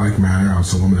 in like manner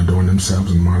also women adorn themselves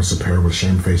in modest apparel with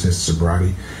shamefacedness and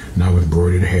sobriety, not with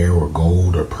broidered hair or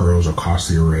gold or pearls or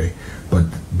costly array, but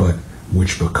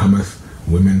which becometh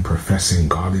women professing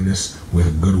godliness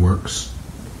with good works?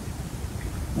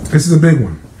 This is a big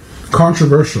one.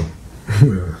 Controversial.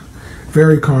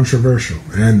 Very controversial.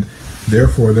 And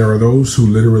therefore there are those who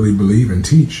literally believe and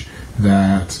teach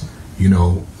that,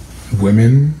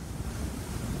 women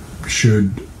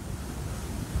should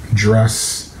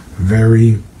dress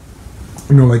very,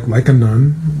 like a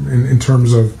nun in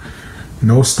terms of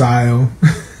no style,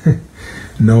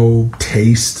 no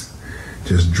taste,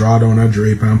 just draw it on a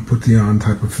drape and put the on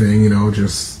type of thing,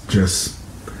 just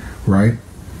right.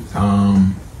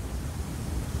 And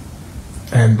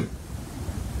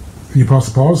the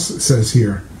Apostle Paul says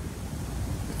here,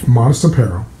 modest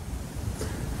apparel.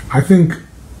 I think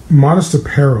modest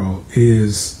apparel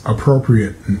is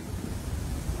appropriate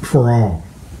for all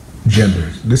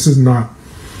genders. This is not,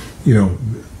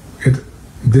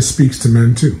 this speaks to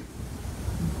men too.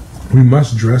 We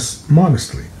must dress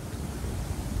modestly.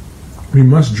 We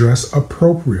must dress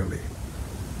appropriately.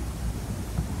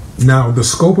 Now, the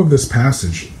scope of this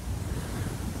passage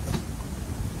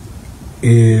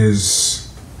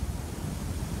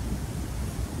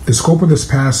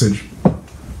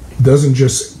doesn't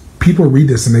just, people read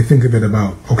this and they think of it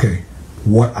about, okay,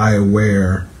 what I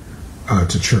wear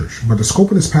to church. But the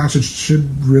scope of this passage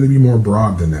should really be more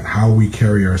broad than that. How we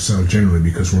carry ourselves generally,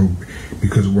 because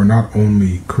we're not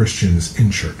only Christians in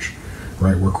church,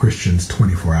 right? We're Christians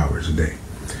 24 hours a day.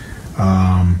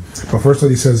 But first,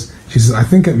 she says, I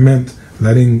think it meant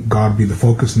letting God be the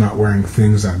focus, not wearing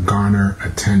things that garner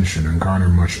attention and garner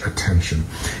much attention.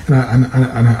 And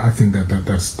I think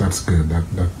that's good.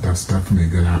 That's definitely a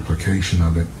good application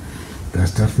of it.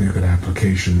 That's definitely a good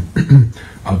application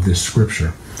of this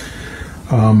scripture.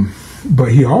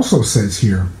 But he also says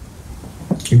here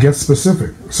it gets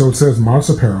specific. So it says modest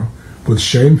apparel with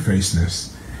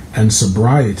shamefacedness and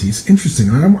sobriety. It's interesting.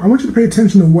 And I want you to pay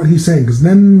attention to what he's saying, because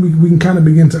then we can kind of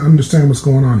begin to understand what's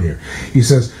going on here. He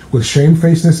says, with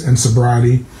shamefacedness and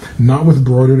sobriety, not with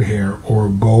broidered hair or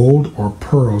gold or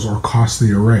pearls or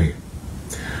costly array,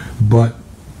 but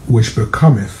which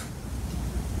becometh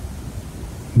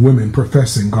women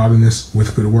professing godliness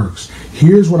with good works.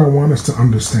 Here's what I want us to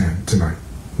understand tonight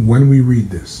when we read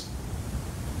this.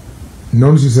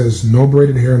 Notice he says, no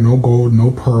braided hair, no gold,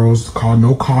 no pearls,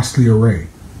 no costly array.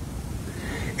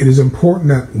 It is important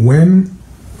that when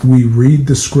we read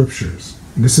the scriptures,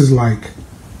 this is like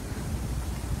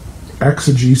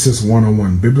Exegesis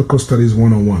 101, Biblical Studies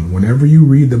 101. Whenever you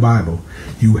read the Bible,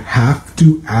 you have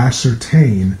to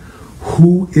ascertain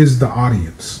who is the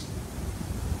audience.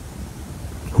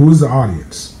 Who is the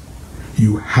audience?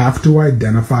 You have to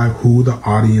identify who the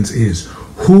audience is.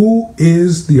 Who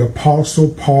is the Apostle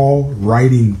Paul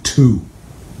writing to?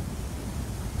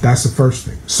 That's the first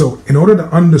thing. So in order to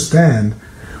understand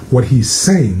what he's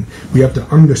saying, we have to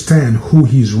understand who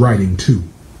he's writing to.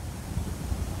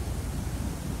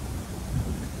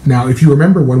 Now, if you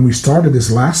remember when we started this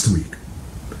last week,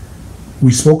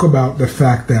 we spoke about the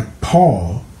fact that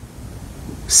Paul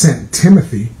sent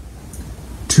Timothy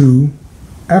to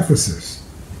Ephesus.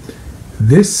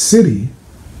 This city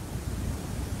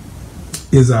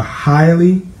is a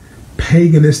highly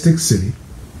paganistic city.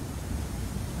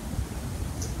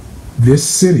 This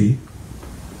city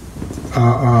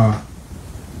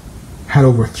had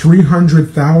over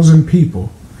 300,000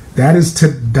 people. That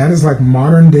is like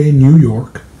modern day New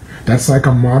York. That's like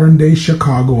a modern day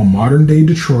Chicago, a modern day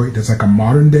Detroit. That's like a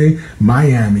modern day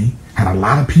Miami. Had a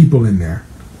lot of people in there.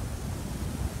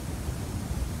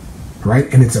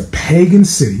 Right? And it's a pagan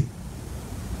city.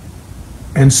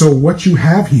 And so what you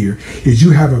have here is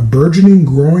you have a burgeoning,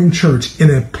 growing church in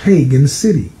a pagan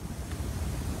city.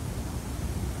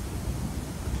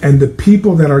 And the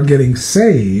people that are getting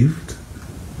saved,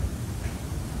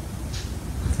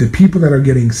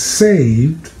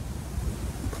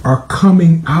 are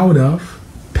coming out of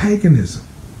paganism.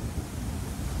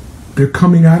 They're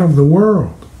coming out of the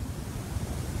world.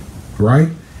 Right?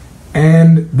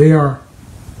 And they are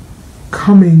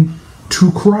coming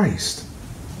to Christ.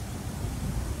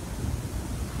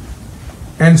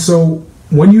 And so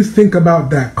when you think about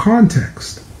that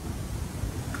context,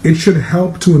 it should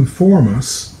help to inform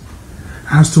us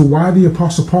as to why the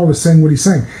Apostle Paul is saying what he's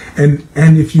saying. And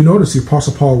if you notice, the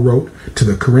Apostle Paul wrote to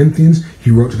the Corinthians,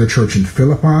 he wrote to the church in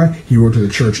Philippi, he wrote to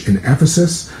the church in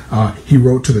Ephesus, he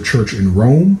wrote to the church in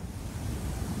Rome,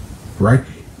 right?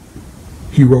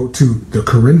 He wrote to the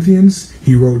Corinthians,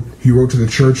 he wrote to the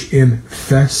church in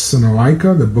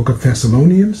Thessalonica, the book of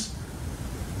Thessalonians,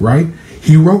 right?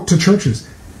 He wrote to churches.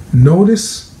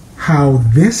 Notice how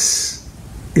this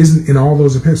isn't in all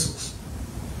those epistles.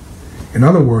 In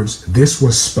other words, this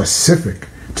was specific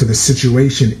to the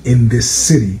situation in this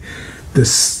city, the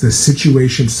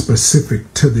situation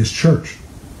specific to this church.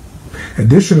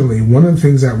 Additionally, one of the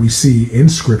things that we see in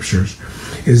scriptures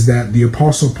is that the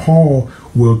Apostle Paul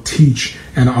will teach,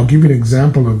 and I'll give you an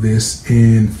example of this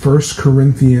in 1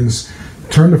 Corinthians.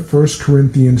 Turn to 1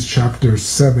 Corinthians chapter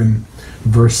 7,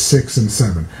 verse 6 and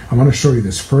 7. I want to show you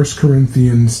this. 1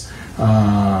 Corinthians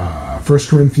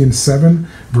 7,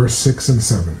 verse 6 and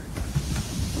 7.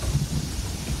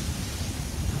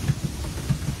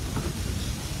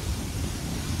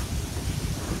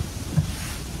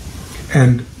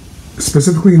 And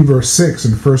specifically in verse 6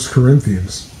 in 1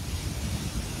 Corinthians.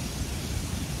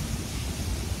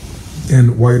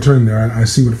 And while you're turning there, I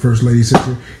see what First Lady says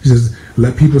here. He says,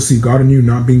 let people see God in you,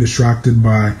 not being distracted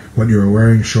by what you're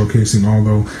wearing, showcasing,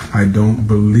 although I don't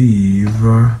believe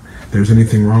there's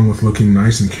anything wrong with looking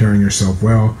nice and carrying yourself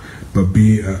well, but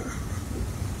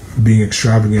being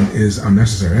extravagant is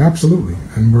unnecessary. Absolutely.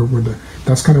 And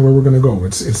that's kind of where we're going to go.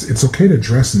 It's okay to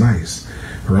dress nice,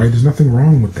 right? There's nothing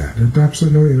wrong with that. There's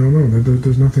absolutely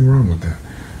there's nothing wrong with that.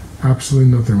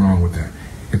 Absolutely nothing wrong with that.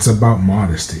 It's about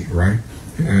modesty, right?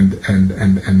 And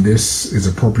this is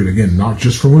appropriate, again, not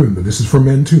just for women, but this is for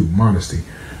men too. Modesty,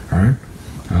 all right.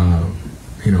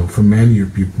 For men,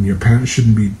 your pants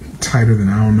shouldn't be tighter than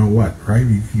I don't know what, right?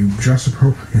 You dress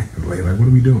appropriately. Like, what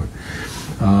are we doing?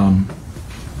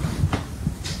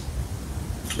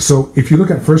 So if you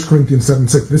look at 1 Corinthians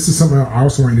 7:6, this is something I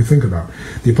also want you to think about.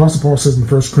 The Apostle Paul says in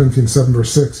 1 Corinthians 7,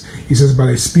 verse 6, he says, "But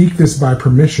I speak this by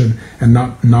permission and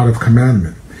not of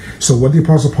commandment." So what the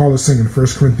Apostle Paul is saying in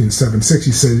 1 Corinthians 7:6,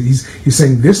 he said he's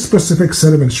saying this specific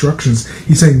set of instructions,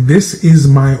 he's saying this is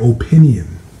my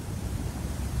opinion.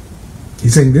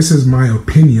 He's saying this is my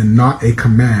opinion, not a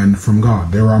command from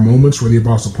God. There are moments where the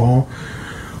Apostle Paul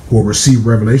will receive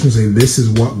revelation, saying this is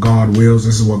what God wills,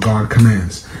 this is what God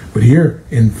commands. But here,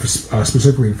 in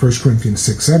specifically in 1 Corinthians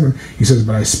 6:7, he says,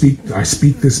 "But I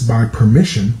speak this by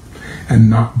permission, and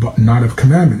not of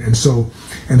commandment." And so,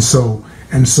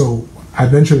 I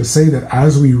venture to say that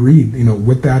as we read,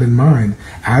 with that in mind,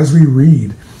 as we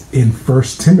read in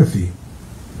 1 Timothy,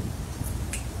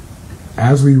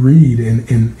 as we read in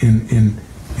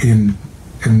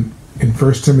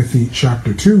 1 Timothy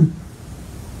chapter 2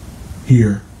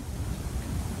 here,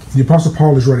 the Apostle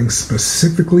Paul is writing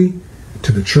specifically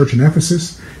to the church in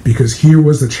Ephesus, because here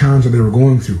was the challenge that they were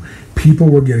going through. People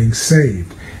were getting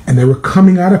saved, and they were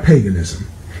coming out of paganism.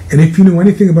 And if you knew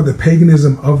anything about the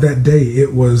paganism of that day,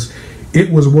 it was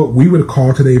what we would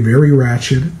call today very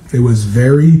ratchet. It was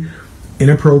very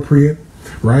inappropriate,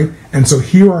 right? And so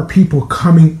here are people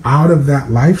coming out of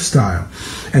that lifestyle,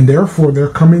 and therefore they're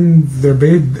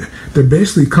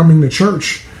basically coming to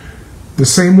church the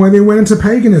same way they went into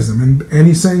paganism. And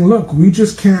he's saying, look, we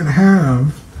just can't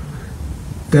have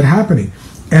that happening.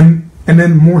 And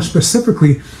then more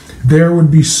specifically, there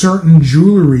would be certain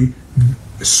jewelry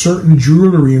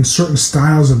and certain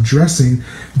styles of dressing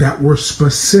that were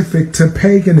specific to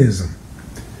paganism.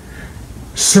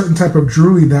 Certain type of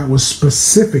jewelry that was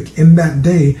specific in that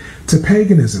day to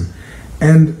paganism.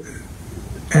 And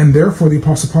therefore the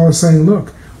Apostle Paul is saying,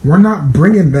 look, we're not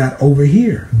bringing that over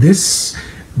here. This,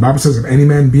 the Bible says, if any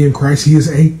man be in Christ, he is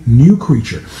a new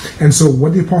creature. And so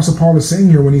what the Apostle Paul is saying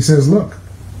here when he says, look,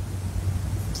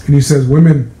 and he says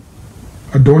women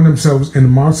adorn themselves in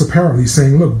modest apparel, he's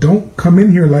saying, look, don't come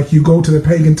in here like you go to the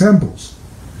pagan temples.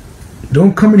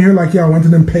 Don't come in here like y'all went to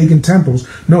them pagan temples.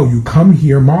 No, you come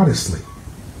here modestly.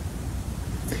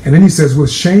 And then he says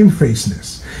with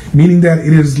shamefacedness, meaning that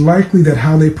it is likely that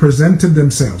how they presented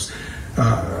themselves,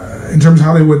 in terms of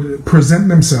how they would present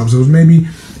themselves,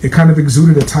 it kind of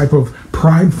exuded a type of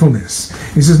pridefulness.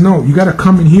 He says, no, you got to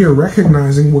come in here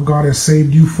recognizing what God has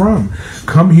saved you from.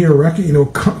 Come here,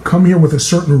 come here with a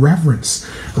certain reverence,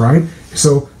 right?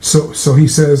 So he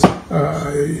says,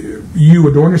 you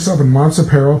adorn yourself in modest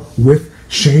apparel with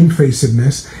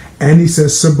shamefacedness, and he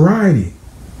says sobriety.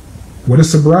 What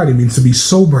does sobriety mean? To be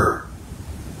sober.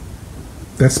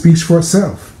 That speaks for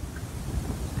itself.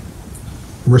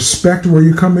 Respect where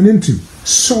you're coming into.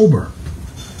 Sober.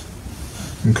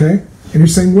 Okay? And you're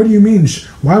saying, what do you mean?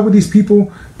 Why would these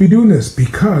people be doing this?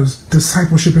 Because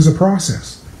discipleship is a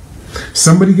process.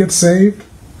 Somebody gets saved,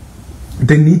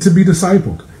 they need to be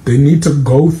discipled. They need to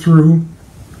go through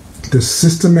the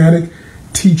systematic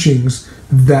teachings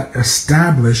that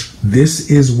establish this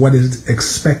is what is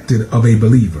expected of a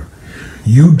believer.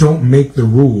 You don't make the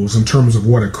rules in terms of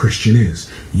what a Christian is.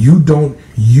 You don't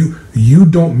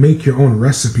make your own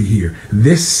recipe here.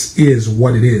 This is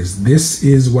what it is. This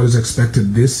is what is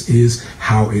expected. This is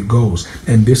how it goes.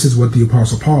 And this is what the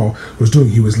Apostle Paul was doing.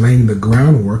 He was laying the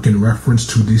groundwork in reference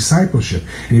to discipleship.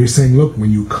 And he was saying, look, when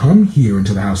you come here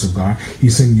into the house of God,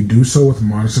 he's saying you do so with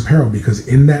modest apparel, because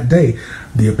in that day,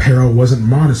 the apparel wasn't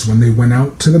modest when they went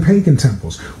out to the pagan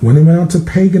temples, when they went out to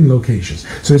pagan locations.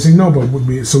 So he's saying, no,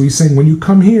 so he's saying when you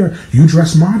come here, you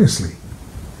dress modestly,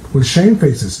 with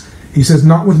shamefacedness. He says,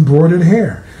 not with broidered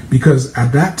hair, because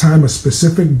at that time, a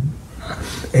specific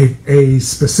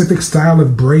style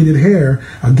of braided hair,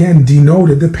 again,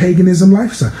 denoted the paganism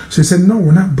lifestyle. So he said, no,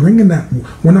 we're not bringing that.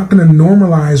 We're not going to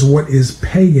normalize what is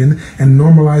pagan and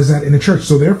normalize that in the church.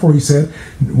 So therefore, he said,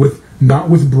 not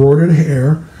with broidered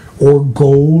hair, or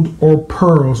gold, or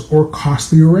pearls, or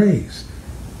costly arrays.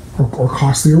 Or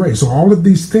costly arrays. So all of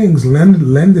these things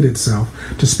lended itself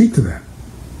to speak to that.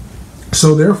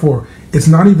 So therefore, it's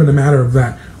not even a matter of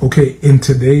that, okay, in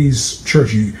today's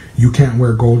church, you can't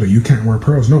wear gold or you can't wear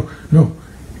pearls. No.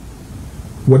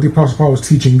 What the Apostle Paul was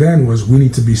teaching then was we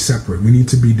need to be separate. We need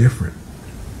to be different.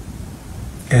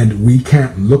 And we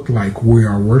can't look like we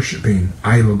are worshiping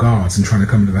idol gods and trying to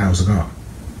come into the house of God.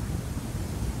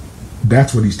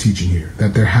 That's what he's teaching here,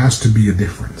 that there has to be a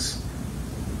difference.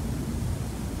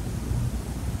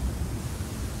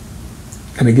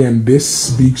 And again, this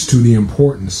speaks to the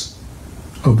importance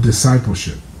of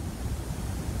discipleship,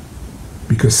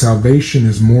 because salvation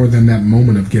is more than that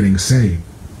moment of getting saved.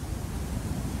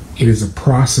 It is a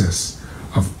process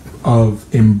of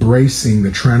embracing the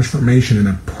transformation in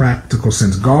a practical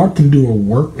sense. God can do a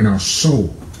work in our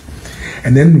soul,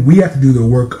 and then we have to do the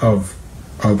work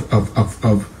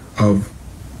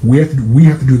we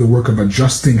have to do the work of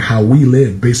adjusting how we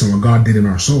live based on what God did in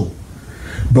our soul.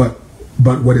 But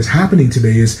what is happening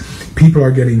today is people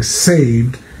are getting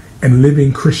saved and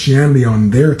living Christianity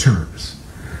on their terms.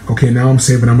 Okay, now I'm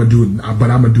saved, but I'm gonna do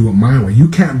it my way. You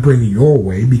can't bring your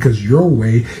way, because your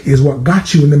way is what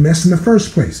got you in the mess in the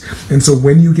first place. And so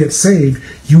when you get saved,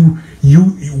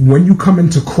 when you come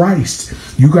into Christ,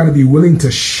 you got to be willing to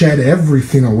shed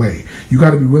everything away. You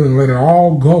got to be willing to let it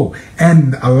all go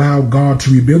and allow God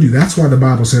to rebuild you. That's why the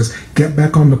Bible says, get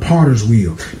back on the potter's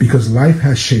wheel, because life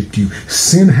has shaped you.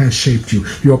 Sin has shaped you.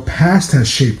 Your past has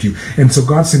shaped you. And so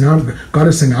God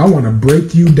is saying, I want to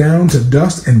break you down to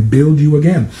dust and build you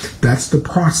again. That's the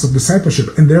process of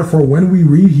discipleship. And therefore, when we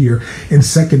read here in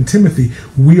 2 Timothy,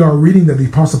 we are reading that the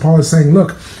Apostle Paul is saying,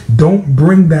 look, don't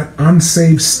bring that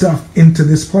unsaved stuff into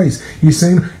this place. He's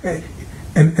saying,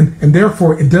 and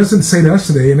therefore, it doesn't say to us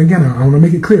today, and again, I want to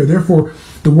make it clear, therefore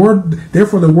the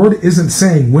word isn't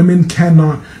saying women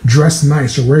cannot dress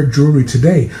nice or wear jewelry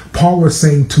today. Paul was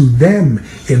saying to them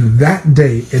in that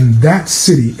day, in that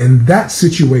city, in that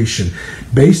situation,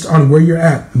 based on where you're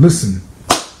at, listen,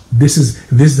 this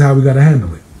is how we got to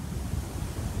handle it.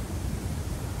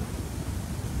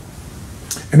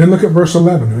 And then look at verse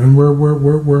 11, and we're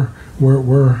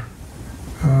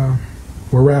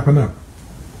wrapping up.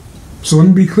 So let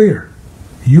me be clear.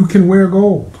 You can wear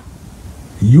gold.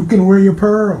 You can wear your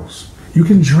pearls. You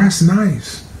can dress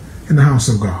nice in the house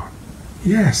of God.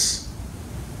 Yes.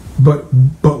 But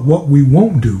what we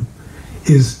won't do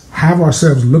is have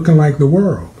ourselves looking like the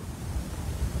world.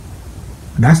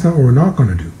 That's not what we're not going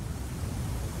to do.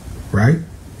 Right?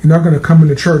 You're not going to come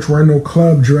into church wearing no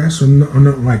club dress or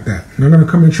nothing like that. You're not going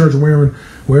to come into church wearing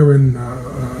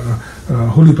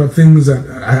holy things that,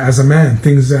 as a man,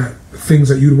 things that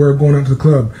you'd wear going out to the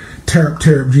club, tear up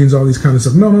jeans, all these kind of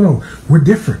stuff. No. We're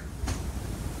different.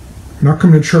 I'm not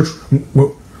coming to church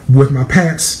with my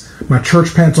pants, my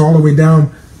church pants all the way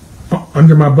down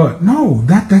under my butt. No,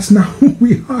 that's not who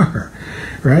we are,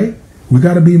 right? We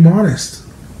got to be modest.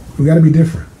 We got to be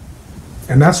different.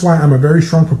 And that's why I'm a very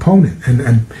strong proponent.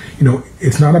 And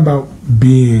it's not about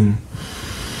being,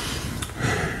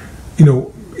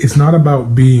 it's not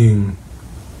about being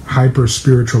hyper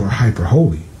spiritual or hyper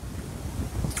holy,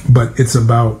 but it's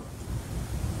about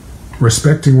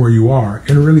respecting where you are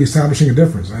and really establishing a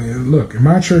difference. Look, in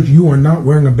my church, you are not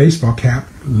wearing a baseball cap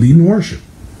leading worship.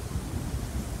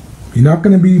 You're not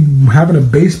going to be having a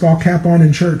baseball cap on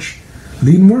in church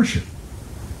leading worship.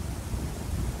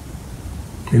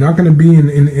 You're not going to be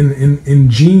in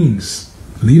jeans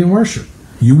leading worship.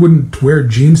 You wouldn't wear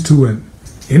jeans to an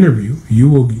interview. You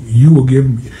will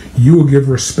give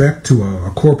respect to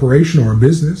a corporation or a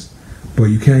business, but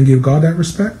you can't give God that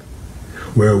respect.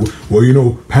 Well,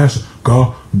 Pastor,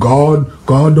 God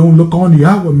don't look on the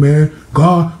outward, man.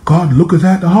 God looketh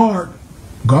at the heart.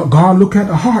 God look at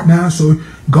the heart now. So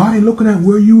God ain't looking at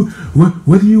whether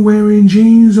you wearing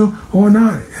jeans or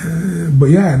not. But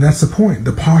yeah, that's the point.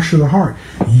 The posture of the heart.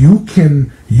 You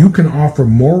can offer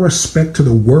more respect to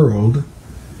the world,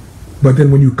 but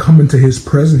then when you come into His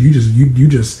presence, you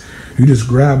just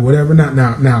grab whatever.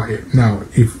 Now,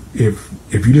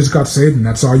 if you just got saved and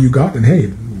that's all you got, then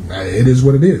hey, it is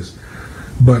what it is.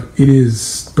 But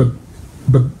it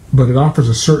offers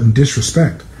a certain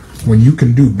disrespect when you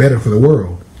can do better for the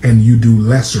world and you do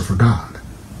lesser for God.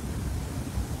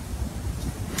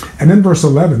 And then verse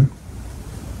 11,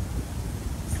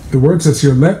 the word says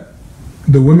here, let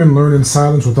the women learn in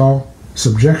silence with all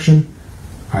subjection,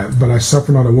 but I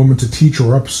suffer not a woman to teach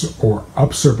or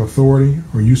usurp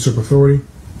authority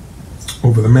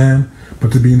over the man,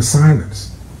 but to be in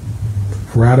silence.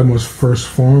 For Adam was first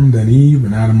formed, then Eve,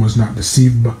 and Adam was not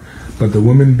deceived, but the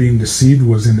woman being deceived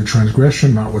was in the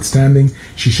transgression. Notwithstanding,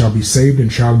 she shall be saved in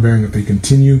childbearing if they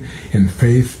continue in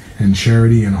faith and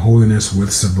charity and holiness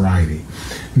with sobriety.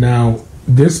 Now,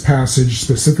 this passage,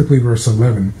 specifically verse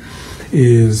 11,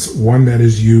 is one that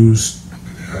is used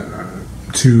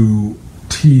to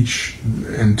teach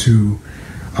and to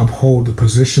uphold the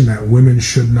position that women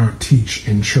should not teach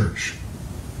in church.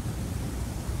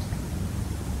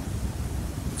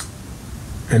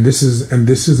 And this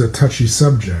is a touchy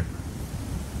subject.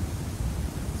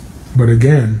 But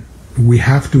again, we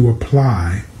have to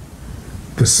apply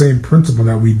the same principle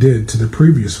that we did to the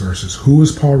previous verses. Who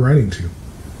is Paul writing to?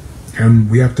 And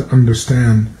we have to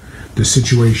understand the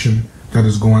situation that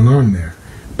is going on there.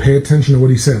 Pay attention to what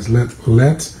he says.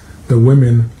 Let the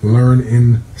women learn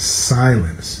in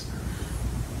silence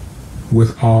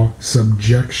with all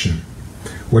subjection.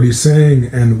 What he's saying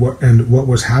and what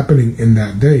was happening in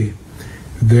that day,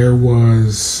 there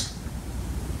was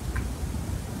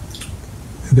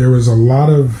a lot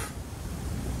of,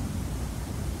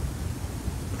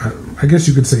 I guess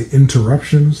you could say,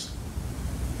 interruptions,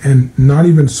 and not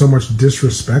even so much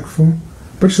disrespectful,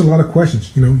 but just a lot of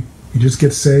questions. You just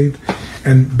get saved,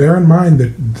 and bear in mind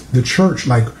that the church,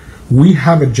 like we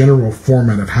have a general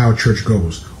format of how church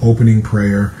goes: opening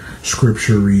prayer,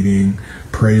 scripture reading,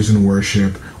 praise and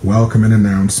worship, welcome and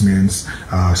announcements,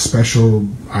 special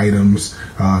items,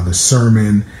 the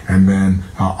sermon, and then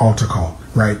altar call,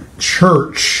 right?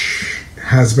 Church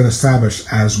has been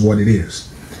established as what it is.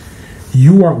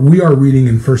 We are reading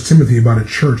in 1 Timothy about a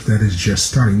church that is just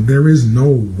starting. There is no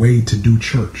way to do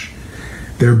church.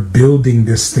 They're building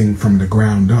this thing from the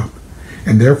ground up.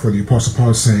 And therefore the Apostle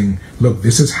Paul is saying, look,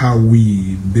 this is how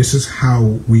we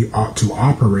ought to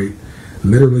operate.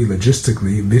 Literally,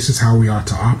 logistically, this is how we ought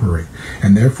to operate.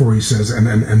 And therefore he says,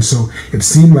 and so it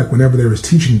seemed like whenever there was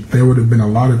teaching, there would have been a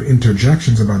lot of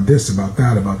interjections about this, about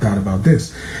that, about that, about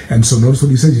this. And so notice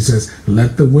what he says. He says,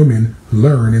 let the women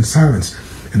learn in silence.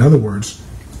 In other words,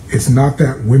 it's not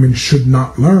that women should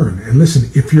not learn. And listen,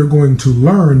 if you're going to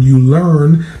learn, you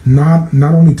learn not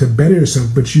only to better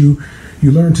yourself, but you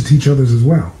learn to teach others as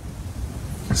well.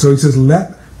 So he says,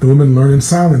 let the women learn in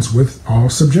silence with all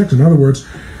subjection. In other words,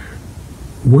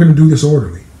 we're going to do this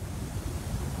orderly.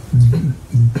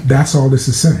 That's all this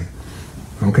is saying.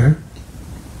 Okay?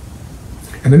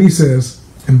 And then he says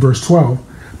in verse 12,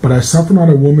 but I suffer not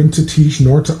a woman to teach,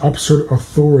 nor to usurp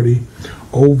authority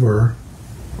over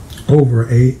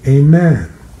a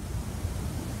man.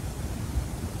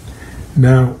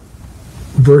 Now,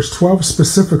 verse 12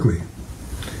 specifically,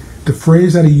 the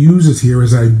phrase that he uses here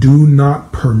is I do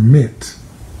not permit.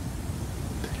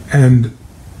 And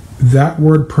that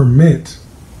word permit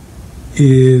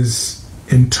is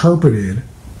interpreted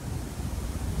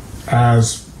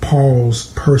as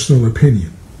Paul's personal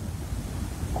opinion.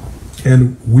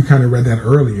 And we kind of read that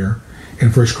earlier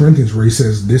in 1 Corinthians where he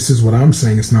says, this is what I'm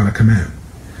saying, it's not a command.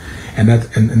 And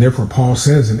therefore Paul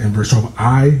says in verse 12,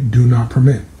 I do not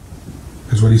permit,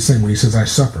 is what he's saying when he says I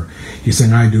suffer. He's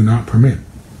saying I do not permit.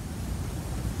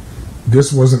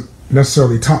 This wasn't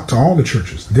necessarily taught to all the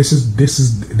churches. This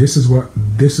is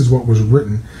what was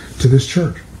written to this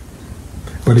church.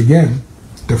 But again,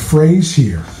 the phrase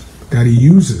here that he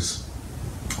uses,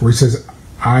 where he says,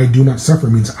 I do not suffer,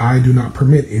 means I do not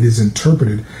permit. It is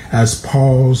interpreted as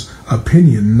Paul's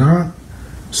opinion, not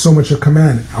so much a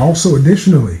command. Also,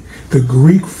 additionally, the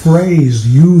Greek phrase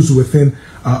used within,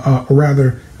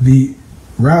 the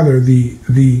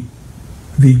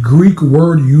Greek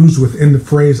word used within the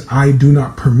phrase I do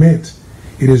not permit,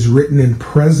 it is written in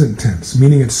present tense,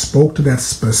 meaning it spoke to that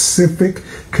specific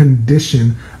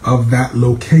condition of that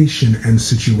location and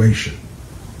situation.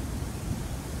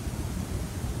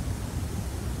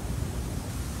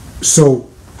 So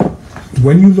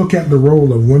when you look at the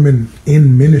role of women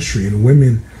in ministry and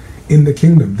women in the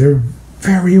kingdom, they're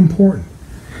very important.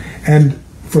 And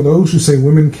for those who say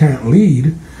women can't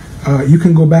lead, you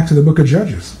can go back to the book of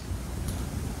Judges.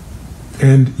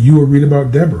 And you will read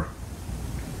about Deborah,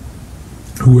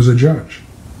 who was a judge.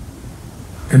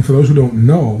 And for those who don't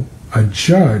know, a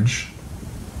judge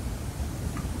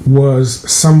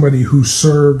was somebody who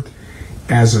served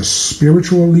as a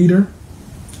spiritual leader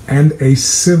and a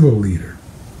civil leader.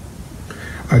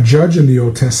 A judge in the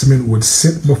Old Testament would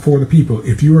sit before the people.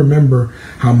 If you remember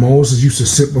how Moses used to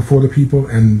sit before the people,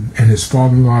 and his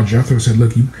father-in-law Jethro said,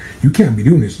 look, you can't be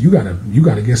doing this. You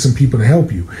gotta get some people to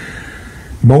help you.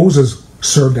 Moses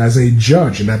served as a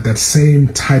judge, and that same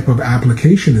type of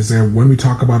application is there when we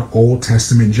talk about Old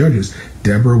Testament judges.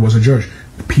 Deborah was a judge.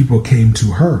 People came to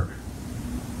her.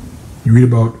 You read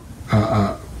about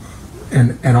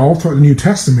and all throughout the New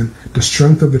Testament, the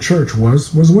strength of the church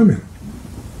was women.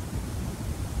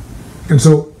 And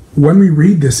so when we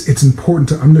read this, it's important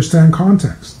to understand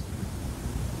context.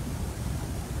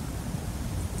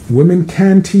 Women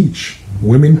can teach.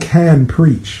 Women can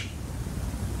preach.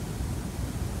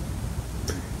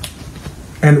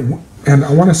 And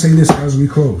I want to say this as we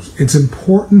close. It's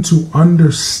important to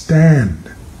understand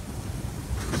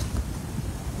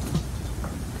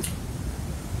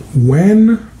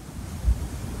when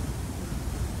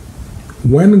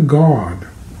God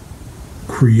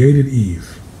created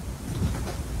Eve,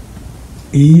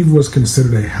 Eve was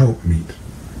considered a helpmeet.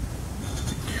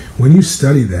 When you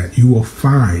study that, you will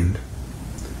find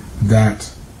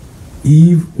that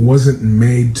Eve wasn't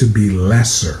made to be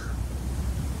lesser.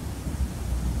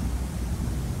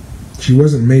 She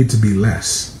wasn't made to be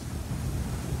less.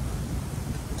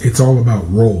 It's all about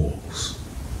roles.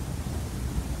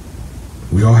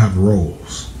 We all have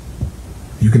roles.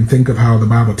 You can think of how the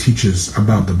Bible teaches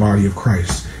about the body of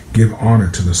Christ. Give honor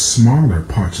to the smaller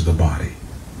parts of the body,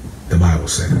 the Bible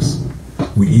says.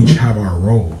 We each have our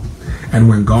role. And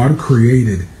when God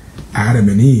created Adam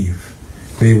and Eve,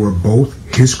 they were both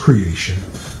his creation,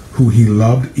 who he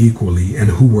loved equally and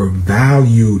who were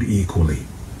valued equally.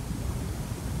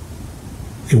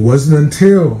 It wasn't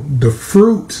until the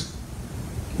fruit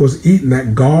was eaten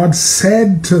that God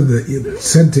said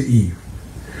to Eve,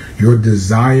 your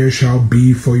desire shall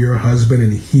be for your husband,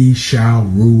 and he shall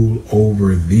rule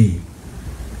over thee.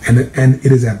 And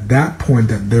it is at that point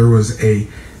that there was a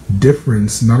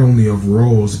difference, not only of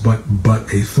roles, but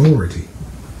authority.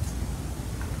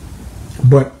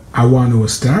 But I want to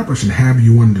establish and have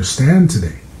you understand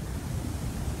today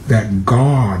that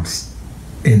God's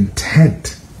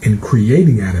intent in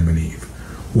creating Adam and Eve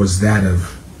was that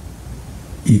of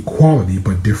equality,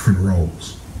 but different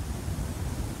roles.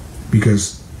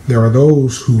 Because there are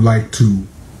those who like to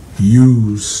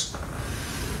use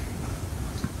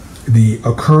the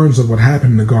occurrence of what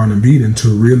happened in the Garden of Eden to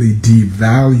really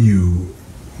devalue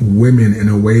women in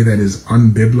a way that is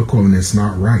unbiblical and it's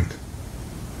not right.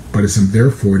 But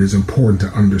therefore it is important to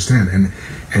understand,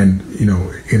 and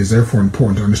it is therefore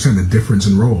important to understand the difference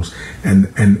in roles, and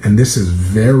this is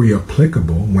very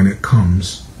applicable when it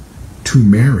comes to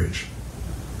marriage.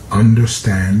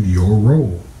 Understand your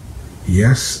role.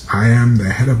 Yes, I am the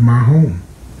head of my home,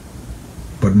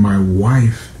 but my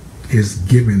wife is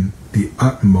given the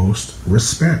utmost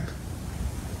respect.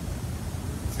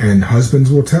 And husbands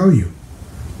will tell you,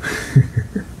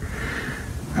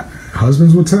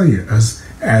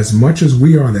 as much as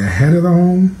we are the head of the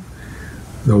home,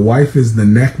 the wife is the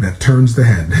neck that turns the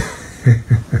head.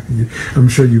 I'm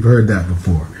sure you've heard that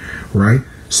before, right?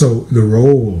 So the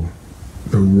role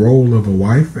of a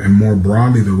wife, and more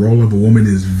broadly the role of a woman,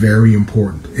 is very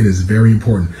important. It is very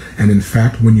important. And in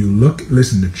fact, when you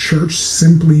listen, the church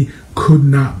simply could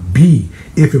not be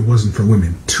if it wasn't for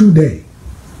women. Today,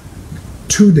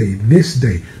 this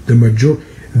day, the majority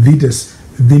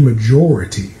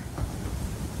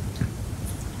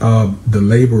of the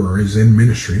laborers in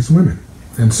ministry is women.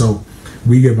 And so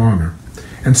we give honor.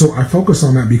 And so I focus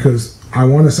on that because I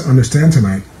want us to understand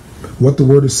tonight what the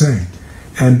word is saying,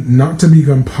 and not to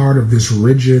become part of this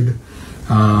rigid,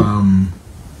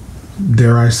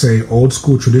 dare I say, old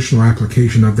school traditional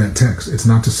application of that text. It's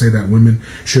not to say that women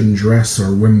shouldn't dress,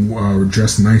 or women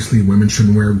dress nicely, women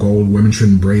shouldn't wear gold, women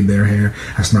shouldn't braid their hair.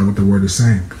 That's not what the word is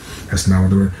saying. That's not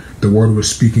what the word was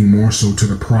speaking more so to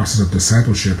the process of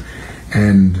discipleship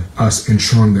and us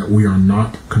ensuring that we are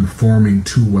not conforming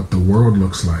to what the world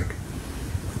looks like,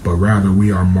 but rather we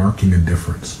are marking a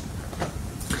difference.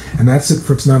 And that's it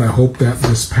for tonight. I hope that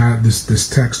this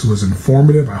text was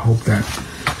informative. I hope that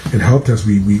it helped us.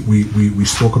 We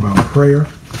spoke about prayer.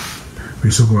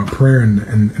 We spoke about prayer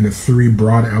and the three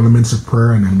broad elements of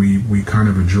prayer, and then we kind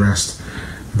of addressed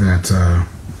that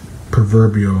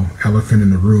proverbial elephant in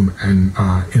the room, and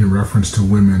in reference to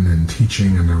women and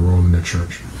teaching and their role in the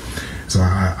church. So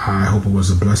I hope it was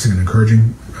a blessing and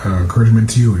encouragement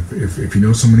to you. If you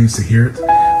know someone needs to hear it,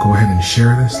 go ahead and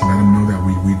share this. Let them know that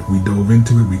we dove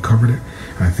into it, we covered it,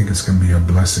 and I think it's going to be a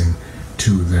blessing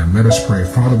to them. Let us pray.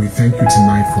 Father, we thank you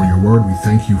tonight for your word. We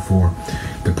thank you for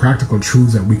the practical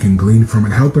truths that we can glean from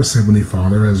it. Help us, Heavenly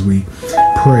Father, as we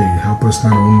pray. Help us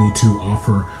not only to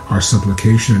offer our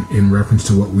supplication in reference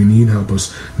to what we need, help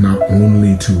us not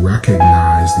only to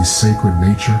recognize the sacred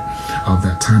nature of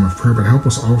that time of prayer, but help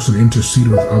us also to intercede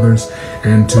with others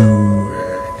and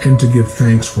to give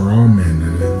thanks for all men,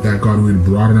 and that God would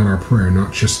broaden out our prayer,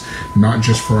 not just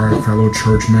for our fellow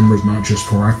church members, not just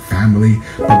for our family,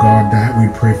 but God, that we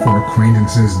pray for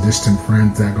acquaintances, distant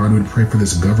friends, that God would pray for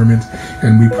this government,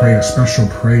 and we pray a special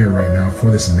prayer right now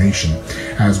for this nation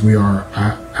as we are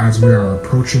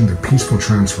approaching the peaceful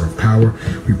transfer of power.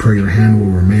 We pray your hand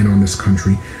will remain on this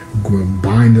country,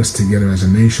 bind us together as a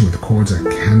nation with cords that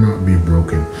cannot be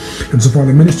broken. And so,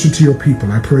 Father, minister to your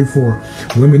people. I pray for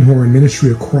women who are in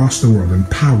ministry across the world.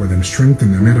 Empower them,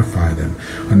 strengthen them, edify them,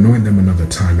 anoint them another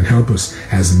time, and help us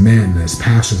as men, as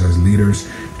pastors, as leaders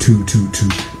to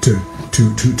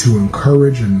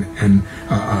encourage and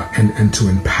to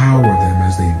empower them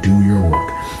as they do your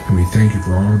work. And we thank you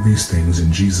for all of these things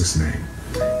in Jesus' name.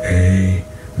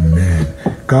 Amen.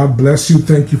 God bless you.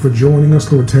 Thank you for joining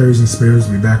us. Lord tarries and spares.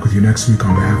 We'll be back with you next week.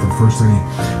 On behalf of First Lady,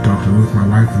 Dr. Ruth, my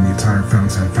wife, and the entire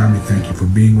Fountainside family, thank you for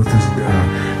being with us.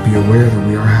 Be aware that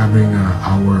we are having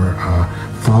our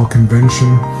fall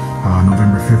convention,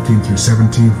 November 15th through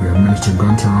 17th. We have Minister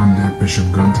Gunter on deck,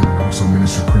 Bishop Gunter, and also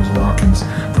Minister Chris Watkins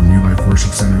from New Life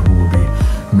Worship Center, who will be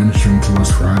ministering to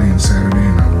us Friday and Saturday,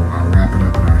 and I'll wrap it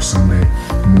up in our Sunday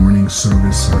morning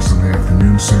service, our Sunday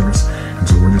afternoon service. And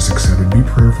so we're just excited. Be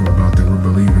prayerful about that. We're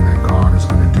believing that God is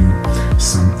going to do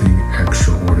something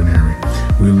extraordinary.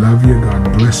 We love you. God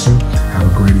bless you.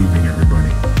 Have a great evening, everybody.